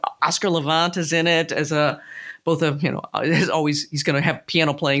 Oscar Levant is in it as as always, he's going to have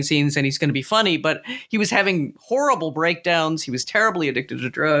piano playing scenes and he's going to be funny, but he was having horrible breakdowns. He was terribly addicted to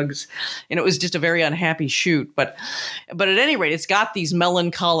drugs, and it was just a very unhappy shoot. But at any rate, it's got these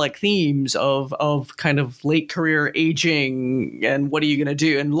melancholic themes of kind of late career aging and what are you going to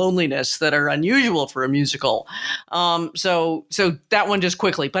do, and loneliness that are unusual for a musical. So that one just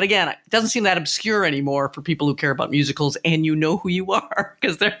quickly. But again, it doesn't seem that obscure anymore for people who care about musicals, and you know who you are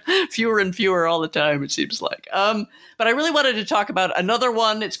because they're fewer and fewer all the time, it seems like. But I really wanted to talk about another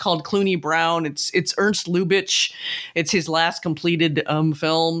one. It's called Clooney Brown. It's Ernst Lubitsch. It's his last completed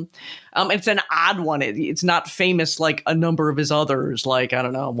film. It's an odd one. It's not famous like a number of his others, like, I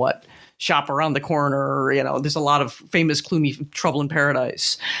don't know, what, Shop Around the Corner, there's a lot of famous Clooney, Trouble in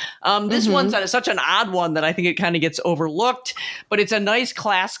Paradise. This one's such an odd one that I think it kind of gets overlooked, but it's a nice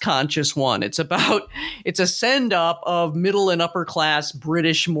class conscious one. It's a send up of middle and upper class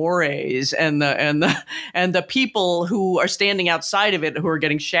British mores and the people who are standing outside of it who are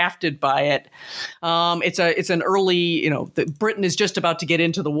getting shafted by it. It's an early, Britain is just about to get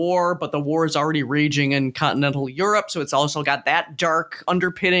into the war, but the war is already raging in continental Europe. So it's also got that dark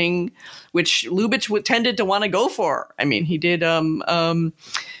underpinning, which Lubitsch tended to want to go for. I mean, he did To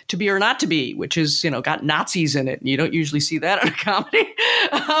Be or Not to Be, which is, got Nazis in it. And you don't usually see that in a comedy.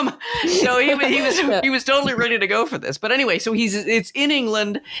 So he was totally ready to go for this. But anyway, so it's in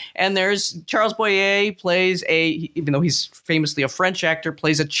England, and there's Charles Boyer plays even though he's famously a French actor,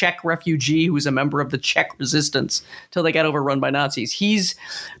 plays a Czech refugee who is a member of the Czech resistance till they got overrun by Nazis. He's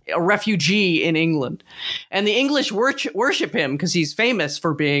a refugee in England, and the English worship him because he's famous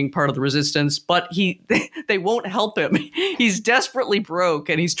for being part of the resistance, but they won't help him. He's desperately broke,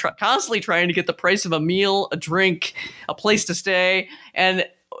 and he's constantly trying to get the price of a meal, a drink, a place to stay, and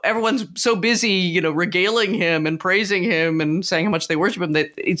everyone's so busy, regaling him and praising him and saying how much they worship him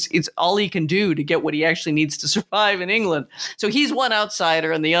that it's all he can do to get what he actually needs to survive in England. So he's one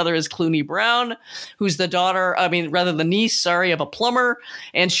outsider, and the other is Clooney Brown, who's the niece, of a plumber,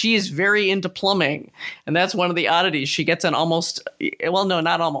 and she is very into plumbing. And that's one of the oddities. She gets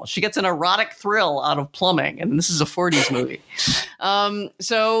she gets an erotic thrill out of plumbing, and this is a 40s movie.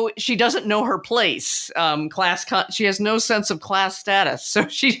 So she doesn't know her place. She has no sense of class status. So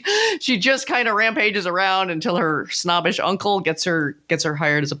she just kind of rampages around until her snobbish uncle gets her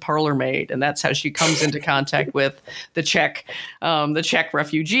hired as a parlor maid, and that's how she comes into contact with the Czech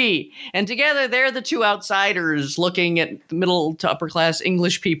refugee. And together, they're the two outsiders looking at the middle to upper class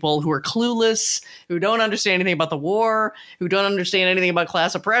English people who are clueless, who don't understand anything about the war, who don't understand anything about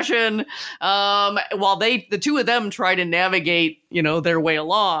class oppression. While the two of them try to navigate, their way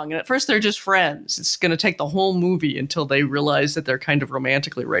along. And at first, they're just friends. It's going to take the whole movie until they realize that they're kind of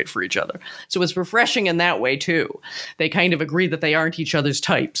romantically right for each other. So it's refreshing in that way, too. They kind of agree that they aren't each other's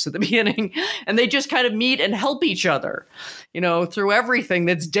types at the beginning, and they just kind of meet and help each other, through everything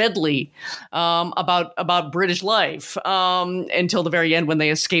that's deadly about British life until the very end when they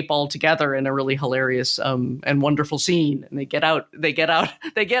escape all together in a really hilarious and wonderful scene. And they get out of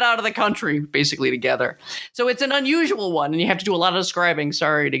the country basically together. So it's an unusual one, and you have to do a lot of describing,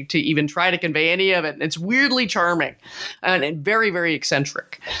 to even try to convey any of it. And it's weirdly charming and very, very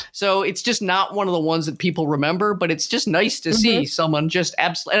eccentric. So it's just not one of the ones that people remember, but it's just nice to see someone just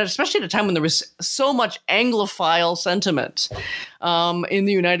absolutely, especially at a time when there was so much Anglophile sentiment in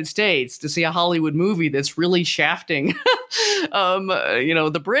the United States, to see a Hollywood movie that's really shafting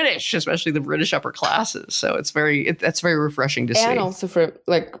the British, especially the British upper classes. So that's very refreshing to see. And also for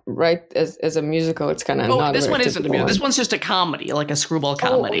right as a musical, it's kind of not. This one isn't a musical. This one's just a comedy, like a screwball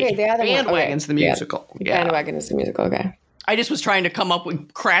comedy. Okay, the other Bandwagon's the musical. Yeah. Bandwagon is the musical. Okay. I just was trying to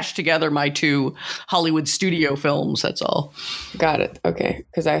crash together my two Hollywood studio films. That's all. Got it. Okay.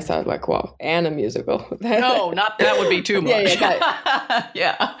 Because I thought wow, and a musical. No, not that would be too much.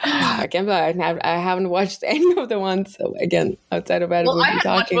 Yeah. I can't believe I haven't watched any of the ones again outside of Adam. Well, I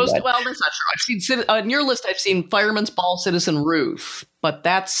haven't watched most. Well, that's not true. I've seen on your list. I've seen Fireman's Ball, Citizen Ruth, but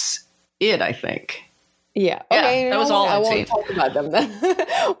that's it. I think. Yeah. Okay. That was all I I'd won't seen. talk about them then.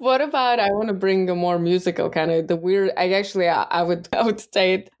 What about? I want to bring a more musical kind of the weird. I would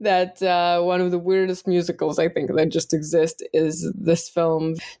state that one of the weirdest musicals I think that just exist is this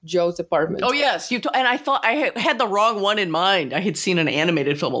film, Joe's Apartment. Oh yes, and I thought I had the wrong one in mind. I had seen an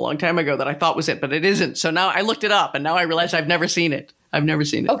animated film a long time ago that I thought was it, but it isn't. So now I looked it up, and now I realize I've never seen it.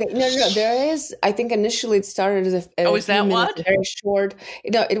 Okay, no. There is. I think initially it started as is that what? Very short.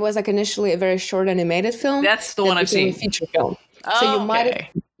 No, it was initially a very short animated film. That's the one I've seen. A feature film. So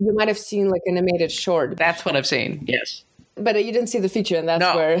you might have seen animated short. That's what I've seen. Yes. But you didn't see the feature, and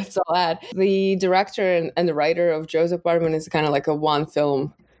that's where it's all at. The director and the writer of Joe's Apartment is kind of like a one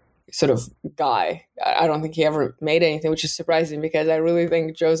film sort of guy. I don't think he ever made anything, which is surprising because I really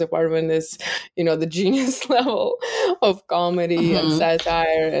think Joe's Apartment is, the genius level of comedy and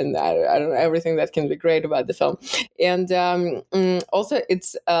satire and I don't know, everything that can be great about the film. And also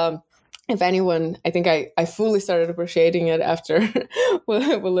it's if anyone, I think I fully started appreciating it after we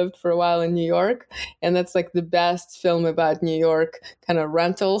lived for a while in New York. And that's the best film about New York kind of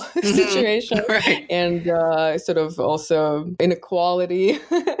rental situation. Right. And sort of also inequality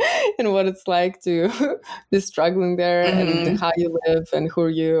and what it's like to be struggling there and how you live and who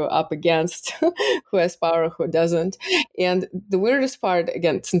you up against, who has power, who doesn't. And the weirdest part,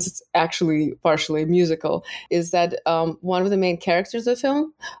 again, since it's actually partially a musical, is that one of the main characters of the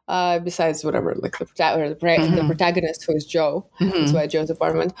film, besides whatever, the protagonist, who is Joe, that's why Joe's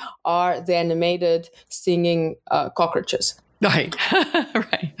Apartment, are the animated singing cockroaches. Right.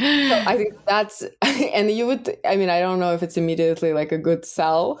 Right. So I think that's, and you would, I don't know if it's immediately a good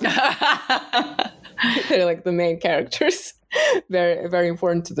sell. They're the main characters. Very, very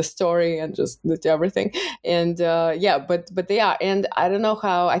important to the story and just to everything. And but they are. And I don't know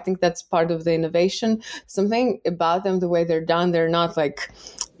how, I think that's part of the innovation. Something about them, the way they're done, they're not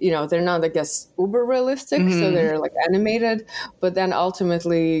they're not, I guess, uber realistic. So they're animated, but then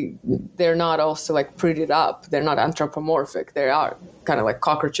ultimately they're not also prettied up. They're not anthropomorphic. They are kind of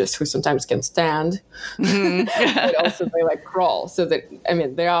cockroaches who sometimes can stand, but also they crawl. So that,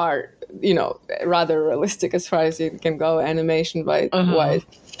 they are, rather realistic as far as you can go animation wise.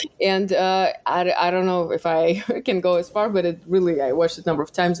 And I don't know if I can go as far, but it really, I watched it a number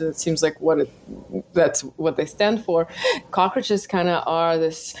of times and it seems that's what they stand for. Cockroaches kind of are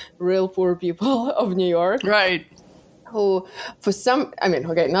this real poor people of New York. Right. Who, for some,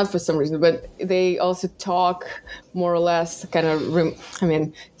 not for some reason, but they also talk more or less kind of,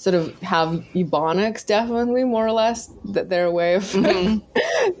 sort of have ebonics, definitely, more or less, that their way of,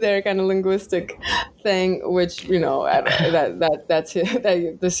 their kind of linguistic thing, which,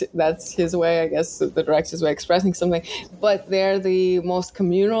 that's his way, I guess, the director's way of expressing something. But they're the most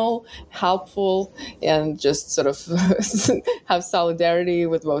communal, helpful, and just sort of have solidarity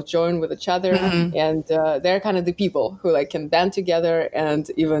with both Joe and with each other. And they're kind of the people who can band together and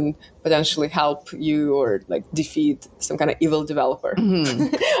even potentially help you or defeat some kind of evil developer.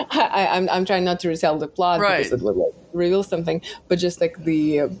 I'm trying not to retell the plot because it would reveal something, but just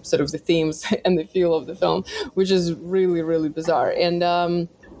the sort of the themes and the feel of the film, which is really, really bizarre. And I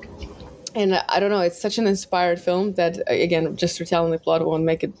don't know, it's such an inspired film that, again, just retelling the plot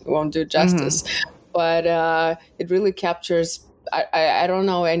won't do justice. But it really captures, I don't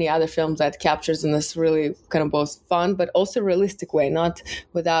know any other film that captures in this really kind of both fun but also realistic way, not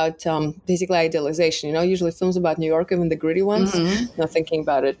without basically idealization. Usually films about New York, even the gritty ones, thinking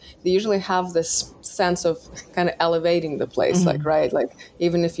about it, they usually have this sense of kind of elevating the place,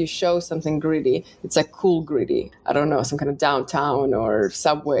 even if you show something gritty, it's cool gritty. I don't know, some kind of downtown or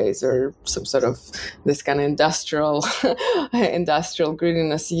subways or some sort of this kind of industrial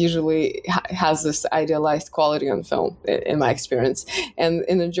grittiness usually has this idealized quality on film, in my experience. And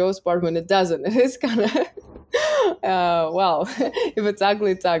in the Joe's Apartment, it doesn't. It is kind of Well, if it's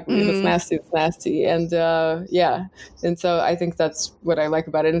ugly, it's ugly. If it's nasty, it's nasty. And yeah, and so I think that's what I like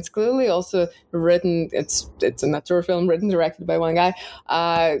about it. And it's clearly also written. It's a mature film, written, directed by one guy,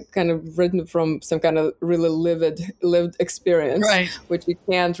 kind of written from some kind of really lived experience, Right. which you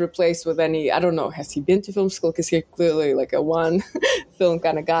can't replace with any. I don't know. Has he been to film school? Because he's clearly like a one film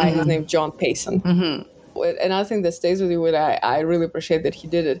kind of guy. His name's John Payson. Another thing that stays with you, what I really appreciate that he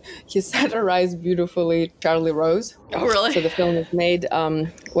did it, he satirized beautifully Charlie Rose. Oh, really? So the film is made,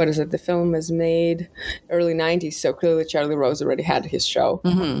 what is it? The film is made early 90s, so clearly Charlie Rose already had his show.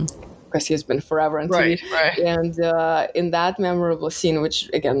 Because he's been forever on TV. Right. And in that memorable scene, which,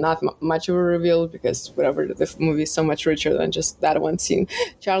 again, not much of a reveal, because whatever, the movie is so much richer than just that one scene.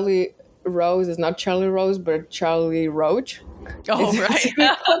 Charlie Rose is not Charlie Rose, but Charlie Roach. Oh, right.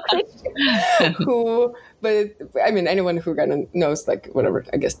 But I mean, anyone who kind of knows, like, whatever,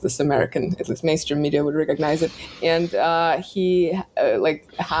 I guess this American, at least mainstream media would recognize it. And he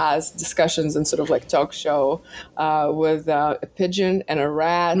like has discussions and sort of like talk show with a pigeon and a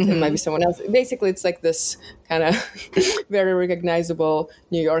rat and maybe someone else. Basically, it's like this kind of very recognizable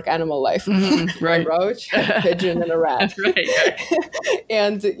New York animal life. Right. A roach, a pigeon, and a rat. Right.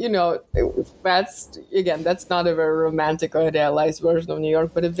 And, you know, that's not a very romantic or idealized version of New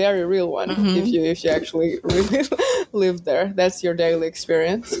York, but a very real one. If you actually really live there, that's your daily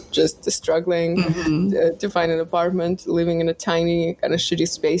experience. Just struggling to find an apartment, living in a tiny kind of shitty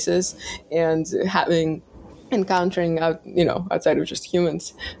spaces, and encountering outside of just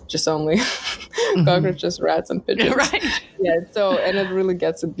humans, just only cockroaches, rats, and pigeons. Right. Yeah. So, and it really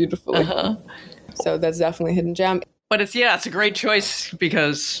gets it beautifully. So that's definitely a hidden gem. But it's a great choice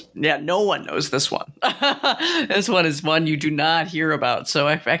because no one knows this one. This one is one you do not hear about. So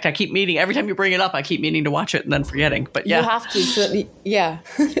in fact, I keep meaning, every time you bring it up, I keep meaning to watch it and then forgetting. But yeah, you have to. So, yeah.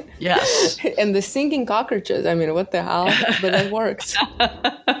 Yes. And the singing cockroaches. I mean, what the hell? But that works.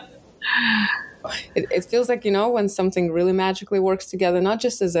 It feels like, when something really magically works together, not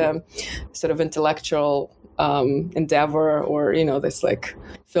just as a sort of intellectual endeavor or, this like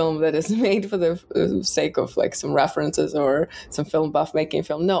film that is made for the sake of like some references or some film buff making a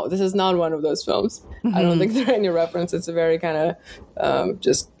film. No, this is not one of those films. I don't think there are any references. It's a very kind of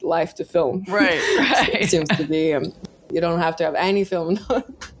just life to film. Right. It seems to be. You don't have to have any film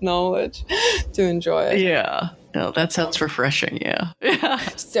knowledge to enjoy it. Yeah. No, that sounds refreshing. Yeah.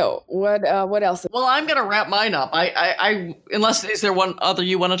 So what else? Well, I'm gonna wrap mine up. I unless is there one other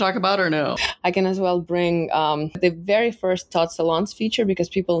you want to talk about or no? I can as well bring the very first Todd Solondz feature, because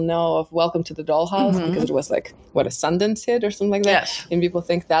people know of Welcome to the Dollhouse because it was like a Sundance hit or something like that. Yes. And people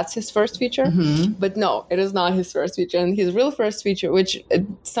think that's his first feature, but no, it is not his first feature. And his real first feature, which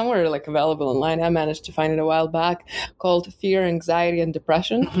somewhere like available online, I managed to find it a while back, called Fear, Anxiety, and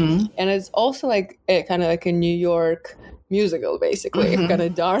Depression, and it's also like kind of like a New York musical, basically, kind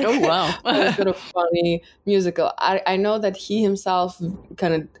of dark. Oh, wow. Sort of funny musical. I know that he himself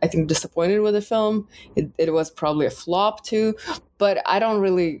kind of, I think, disappointed with the film. It was probably a flop too, but I don't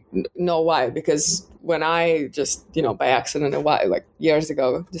really know why, because when I just, by accident like years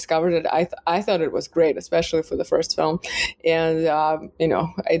ago, discovered it, I thought it was great, especially for the first film. And,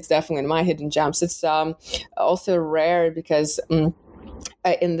 it's definitely in my hidden gems. It's also rare because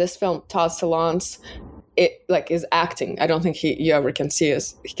in this film, Todd Solondz, is acting. I don't think you ever can see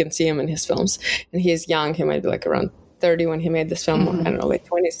him in his films. And he is young. He might be like around 30 when he made this film, I don't know, like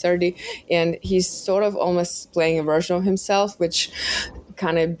 20s, 30. And he's sort of almost playing a version of himself, which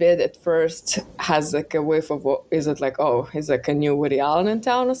kind of bit at first has like a whiff of, is it like, oh, he's like a new Woody Allen in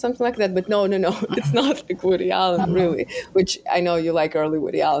town or something like that? But no, it's not like Woody Allen, really, which I know you like early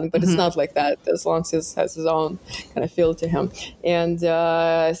Woody Allen, but it's not like that. As long as he has his own kind of feel to him. And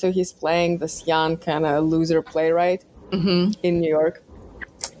so he's playing this young kind of loser playwright in New York.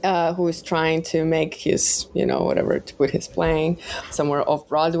 Who is trying to make his, to put his playing somewhere off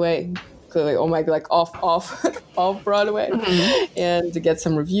Broadway, clearly, like off Broadway, and to get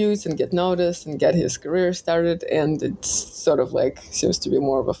some reviews and get noticed and get his career started. And it's sort of like seems to be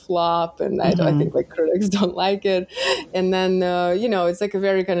more of a flop, and I think like critics don't like it. And then it's like a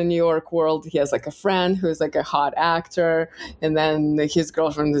very kind of New York world. He has like a friend who is like a hot actor, and then his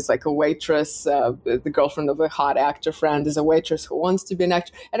girlfriend is like a waitress. The girlfriend of a hot actor friend is a waitress who wants to be an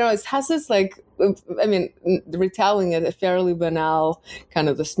actor. I don't know. It has this like, I mean, retelling it, a fairly banal kind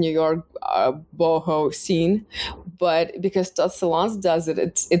of this New York boho scene, but because Todd Solondz does it,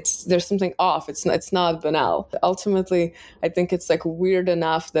 it's there's something off. It's not banal. Ultimately, I think it's like weird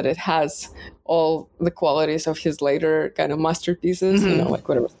enough that it has all the qualities of his later kind of masterpieces, like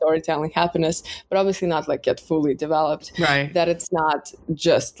whatever storytelling, happiness, but obviously not like yet fully developed. Right. That it's not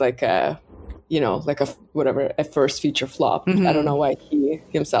just like a like a first feature flop. I don't know why he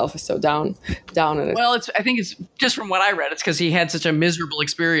himself is so down in it. Well, I think it's just from what I read, it's because he had such a miserable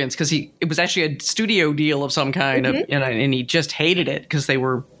experience because it was actually a studio deal of some kind, and he just hated it because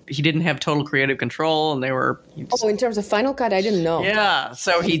he didn't have total creative control, and in terms of Final Cut, I didn't know. Yeah,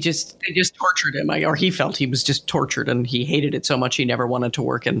 so they just tortured him, or he felt he was just tortured, and he hated it so much he never wanted to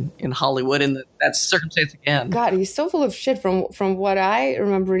work in Hollywood in that circumstance again. God, he's so full of shit. From what I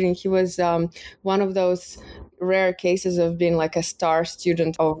remember reading, he was one of those rare cases of being like a star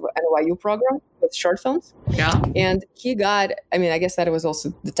student of NYU program with short films. Yeah. And he got, I guess that was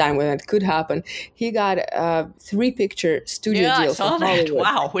also the time when it could happen. He got a 3-picture studio deal from Hollywood.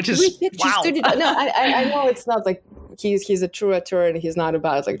 Wow, which is 3-picture studio. No, I know it's not like he's a true auteur and he's not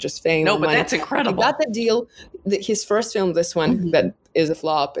about like just fame. No, but money. That's incredible. He got the deal. His first film, this one, that is a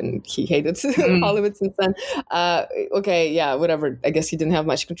flop, and he hated Hollywood since then. Okay, yeah, whatever. I guess he didn't have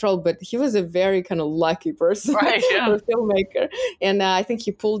much control, but he was a very kind of lucky person, right? Yeah. For a filmmaker. And I think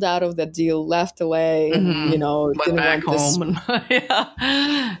he pulled out of that deal, left LA, and, went back home.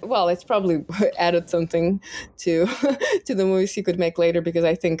 Yeah. Well, it's probably added something to the movies he could make later, because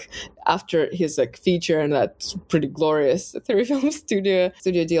I think after his like feature and that pretty glorious 3-film studio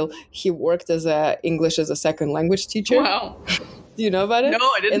deal, he worked as English as a second language teacher. Wow. Do you know about it? No,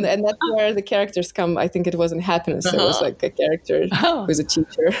 I didn't. And that's where the characters come. I think it wasn't Happiness. It was like a character who's a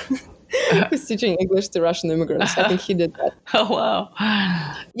teacher who's teaching English to Russian immigrants. I think he did that. Oh,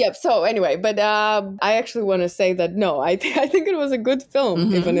 wow. Yep. So anyway, but I actually want to say that, no, I think it was a good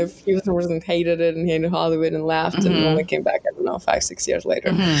film, even if he wasn't hated it and hated Hollywood and laughed and only came back, I don't know, 5-6 years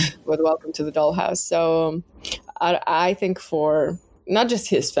later with Welcome to the Dollhouse. So I think for not just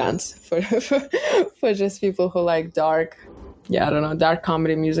his fans, for just people who like dark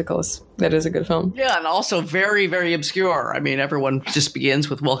comedy musicals, that is a good film. Yeah, and also very, very obscure. I mean, everyone just begins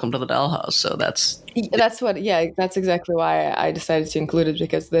with Welcome to the Dollhouse, so that's exactly why I decided to include it,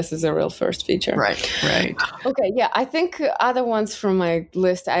 because this is a real first feature. Right. Okay, yeah, I think other ones from my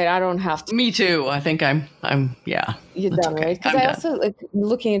list, I don't have to. Me too. I think I'm yeah. You're done, okay. Right? Because I also, like,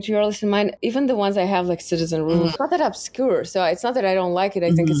 looking at your list and mine, even the ones I have, like Citizen Rule, it's not that obscure, so it's not that I don't like it.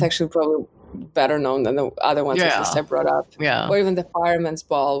 I think it's actually probably better known than the other ones at least I brought up. Yeah. Or even The Fireman's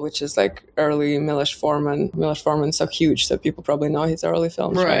Ball, which is like early Milos Forman. Milos Forman's so huge, so people probably know his early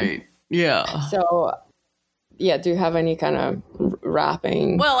films. Right. Yeah. So, yeah, do you have any kind of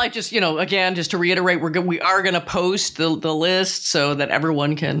wrapping? Well, I just, again, just to reiterate, we are going to post the list so that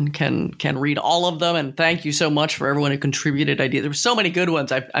everyone can read all of them. And thank you so much for everyone who contributed ideas. There were so many good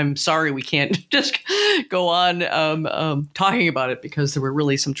ones. I'm sorry we can't just go on talking about it, because there were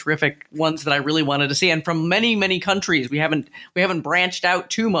really some terrific ones that I really wanted to see, and from many, many countries. We haven't branched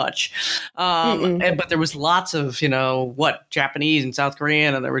out too much, but there was lots of Japanese and South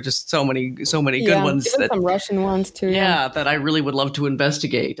Korean, and there were just so many good ones. Even some Russian ones too. Yeah, that I really would love to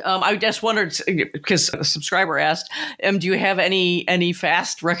investigate. I just wondered, because a subscriber asked, do you have any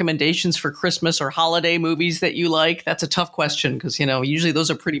fast recommendations for Christmas or holiday movies that you like? That's a tough question, because usually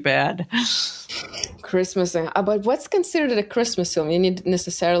those are pretty bad. Christmas, but what's considered a Christmas film? You need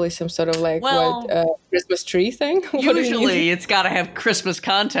necessarily some sort of Christmas tree thing? Usually it's got to have Christmas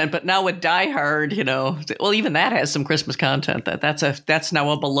content, but now with Die Hard, even that has some Christmas content. That's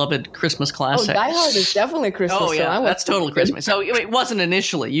now a beloved Christmas classic. Oh, Die Hard is definitely a Christmas. Oh yeah, that's totally Christmas. So it wasn't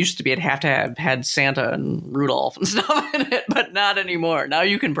initially. It used to be it'd have to have had Santa and Rudolph and stuff in it, but not anymore. Now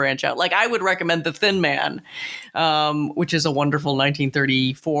you can branch out. Like, I would recommend The Thin Man, which is a wonderful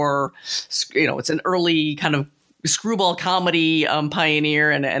 1934. It's an early kind of screwball comedy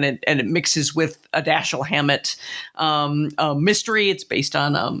pioneer, and it mixes with a Dashiell Hammett mystery. It's based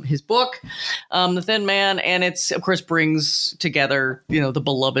on his book, The Thin Man, and it's, of course, brings together the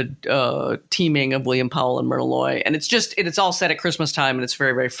beloved teaming of William Powell and Myrna Loy, and it's all set at Christmas time, and it's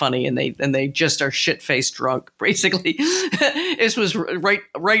very, very funny, and they just are shit faced drunk basically. This was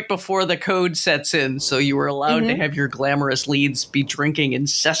right before the code sets in, so you were allowed to have your glamorous leads be drinking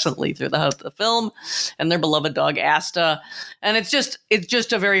incessantly throughout the film, and their beloved dog Asta, and it's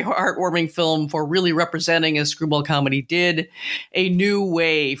just a very heartwarming film for really representing, as screwball comedy did, a new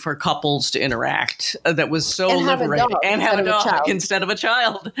way for couples to interact that was so liberating, and have a dog instead of a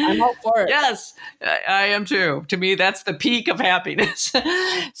child. I'm all for it. Yes, I am too. To me, that's the peak of happiness.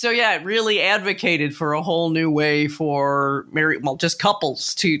 So yeah, it really advocated for a whole new way for just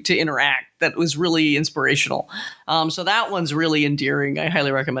couples to interact that was really inspirational. So that one's really endearing. I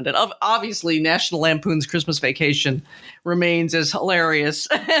highly recommend it. Obviously, National Lampoon's Christmas Vacation remains as hilarious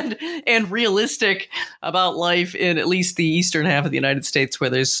and realistic about life in at least the eastern half of the United States, where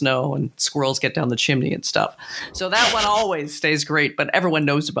there's snow and squirrels get down the chimney and stuff. So that one always stays great, but everyone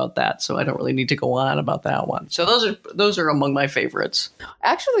knows about that, so I don't really need to go on about that one. So those are among my favorites.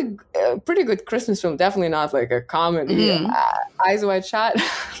 Actually, a pretty good Christmas film. Definitely not like a comedy. Eyes Wide Shut.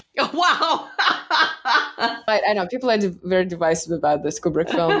 Wow. But I know people are very divisive about this Kubrick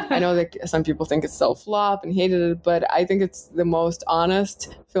film. I know that some people think it's a flop and hated it, but I think it's the most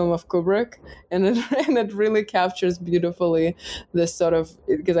honest film of Kubrick, and it really captures beautifully this sort of,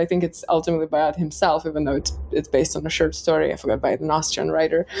 because I think it's ultimately about himself, even though it's based on a short story I forgot by an Austrian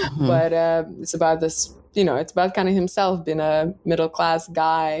writer, but it's about this, it's about kind of himself being a middle class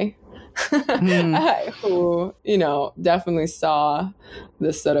guy who, definitely saw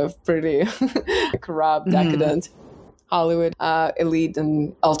this sort of pretty corrupt, decadent Hollywood elite,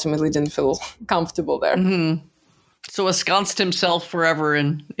 and ultimately didn't feel comfortable there. So ensconced himself forever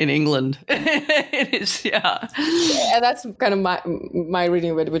in England. It is, yeah. And that's kind of my reading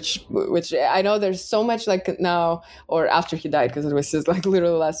of it, which I know there's so much like now or after he died, because it was his like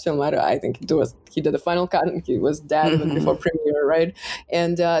literally last film. I think he did the final cut and he was dead even before premiere, right?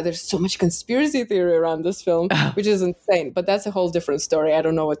 And there's so much conspiracy theory around this film, which is insane. But that's a whole different story. I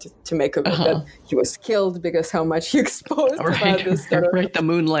don't know what to make of it. That he was killed because how much he exposed about this story. Right, the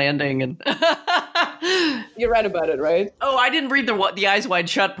moon landing and. You read about it, right? Oh, I didn't read the Eyes Wide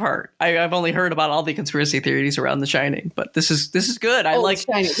Shut part. I've only heard about all the conspiracy theories around The Shining, but this is good. I like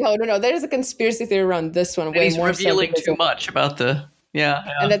Shining. No. There's a conspiracy theory around this one. Way more revealing too much about the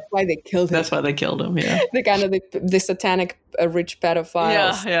and that's why they killed him. That's why they killed him. Yeah, the kind of the satanic rich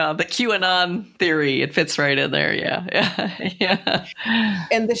pedophiles. Yeah. The QAnon theory, it fits right in there. Yeah.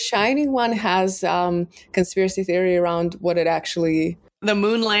 And The Shining one has conspiracy theory around what it actually. The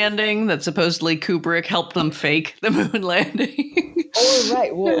moon landing that supposedly Kubrick helped them fake the moon landing. Oh,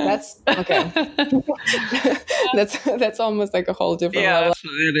 right. Well, that's okay. that's almost like a whole different level.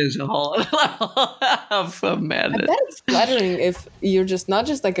 It is a whole level of madness. I bet it's flattering if you're just not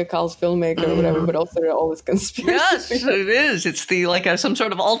just like a cult filmmaker or whatever, but also all this conspiracy. Yes, it is. It's some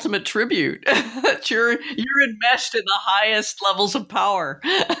sort of ultimate tribute that you're enmeshed in the highest levels of power.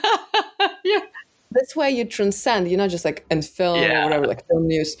 Yeah. That's why you transcend, just like in film or whatever, like film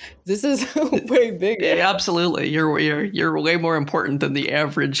news. This is way bigger. Yeah, absolutely. You're way more important than the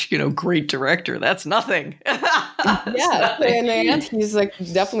average, great director. That's nothing. In the end, he's like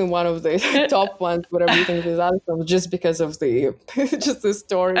definitely one of the top ones, whatever you think of his other films, just because of the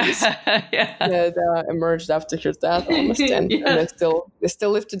stories that emerged after his death almost, and they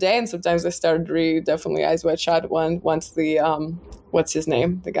still live today. And sometimes they started definitely Eyes Wide Shut once the what's his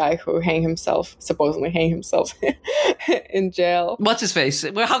name? The guy who supposedly hanged himself in jail. What's his face?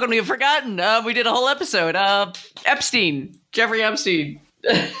 Well, how can we have forgotten? We did a whole episode. Epstein, Jeffrey Epstein.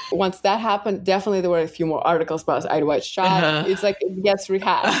 Once that happened, definitely there were a few more articles about Eyes Wide Shut. It's like it gets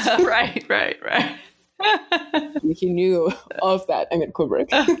rehashed. Right. He knew of that. I mean,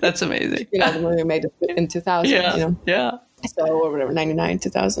 Kubrick. That's amazing. The movie made it in 2000. Yeah. So or whatever, 99,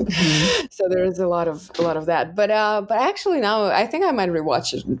 2000. So there is a lot of that. But actually now I think I might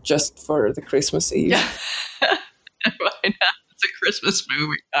rewatch it just for the Christmas Eve. Yeah. Why not? It's a Christmas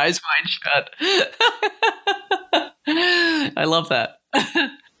movie. Eyes Wide Shut. I love that.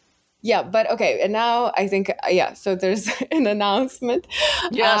 Yeah, but okay, and now I think, so there's an announcement.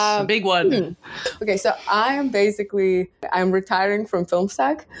 Yes, a big one. Okay, so I'm retiring from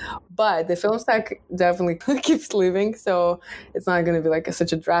FilmStack, but the FilmStack definitely keeps living, so it's not going to be like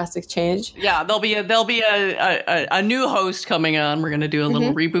such a drastic change. Yeah, there'll be a new host coming on. We're going to do a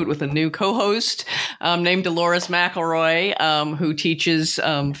little reboot with a new co-host named Dolores McElroy, who teaches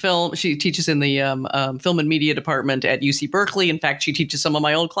film. She teaches in the film and media department at UC Berkeley. In fact, she teaches some of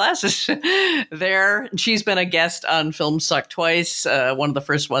my old classes there. She's been a guest on Film Suck twice. One of the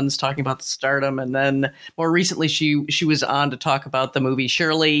first ones talking about the stardom, and then more recently she was on to talk about the movie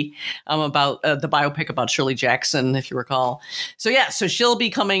Shirley, about the biopic about Shirley Jackson, if you recall. So she'll be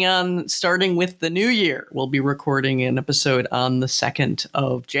coming on starting with the new year. We'll be recording an episode on the 2nd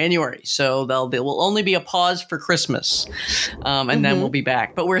of January. So there will only be a pause for Christmas, and then we'll be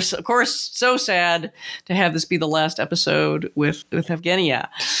back. But we're of course so sad to have this be the last episode with Evgenia.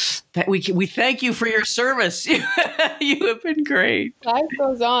 That we thank you for your service. You have been great. Life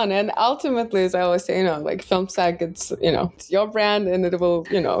goes on, and ultimately, as I always say, like FilmSack, it's your brand, and it will,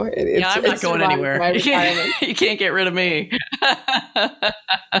 I'm not going anywhere. You can't get rid of me.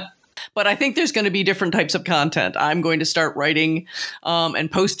 But I think there's going to be different types of content. I'm going to start writing and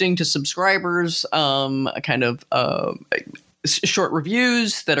posting to subscribers short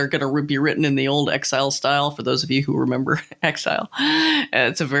reviews that are going to be written in the old Exile style. For those of you who remember Exile,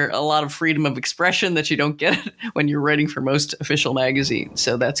 it's a lot of freedom of expression that you don't get when you're writing for most official magazines.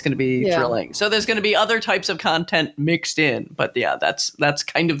 So that's going to be thrilling. So there's going to be other types of content mixed in, but yeah, that's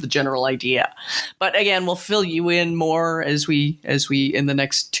kind of the general idea. But again, we'll fill you in more as we in the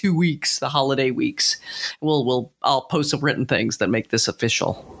next 2 weeks, the holiday weeks. I'll post some written things that make this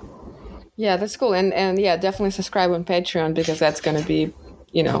official. Yeah, that's cool. And yeah, definitely subscribe on Patreon, because that's going to be,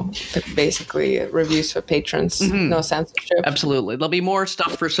 basically reviews for patrons. Mm-hmm. No censorship. Absolutely. There'll be more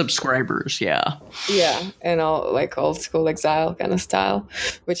stuff for subscribers. Yeah. Yeah. And all like old school Exile kind of style,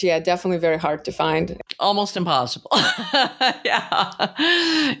 which, definitely very hard to find. Almost impossible.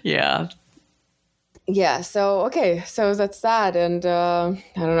 Yeah. Yeah. Yeah, so that's that. And I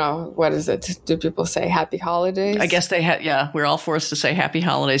don't know, what is it? Do people say happy holidays? I guess they we're all forced to say happy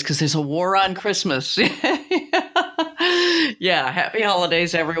holidays because there's a war on Christmas. Yeah, happy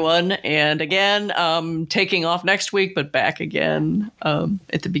holidays, everyone. And again, taking off next week, but back again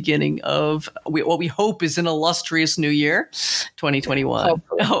at the beginning of what we hope is an illustrious new year, 2021.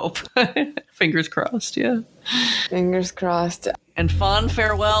 Hope. Fingers crossed, yeah. Fingers crossed. And fond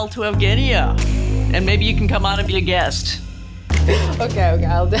farewell to Evgenia. And maybe you can come on and be a guest. Okay,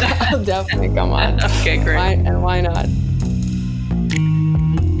 I'll definitely come on. Okay, great. Why not?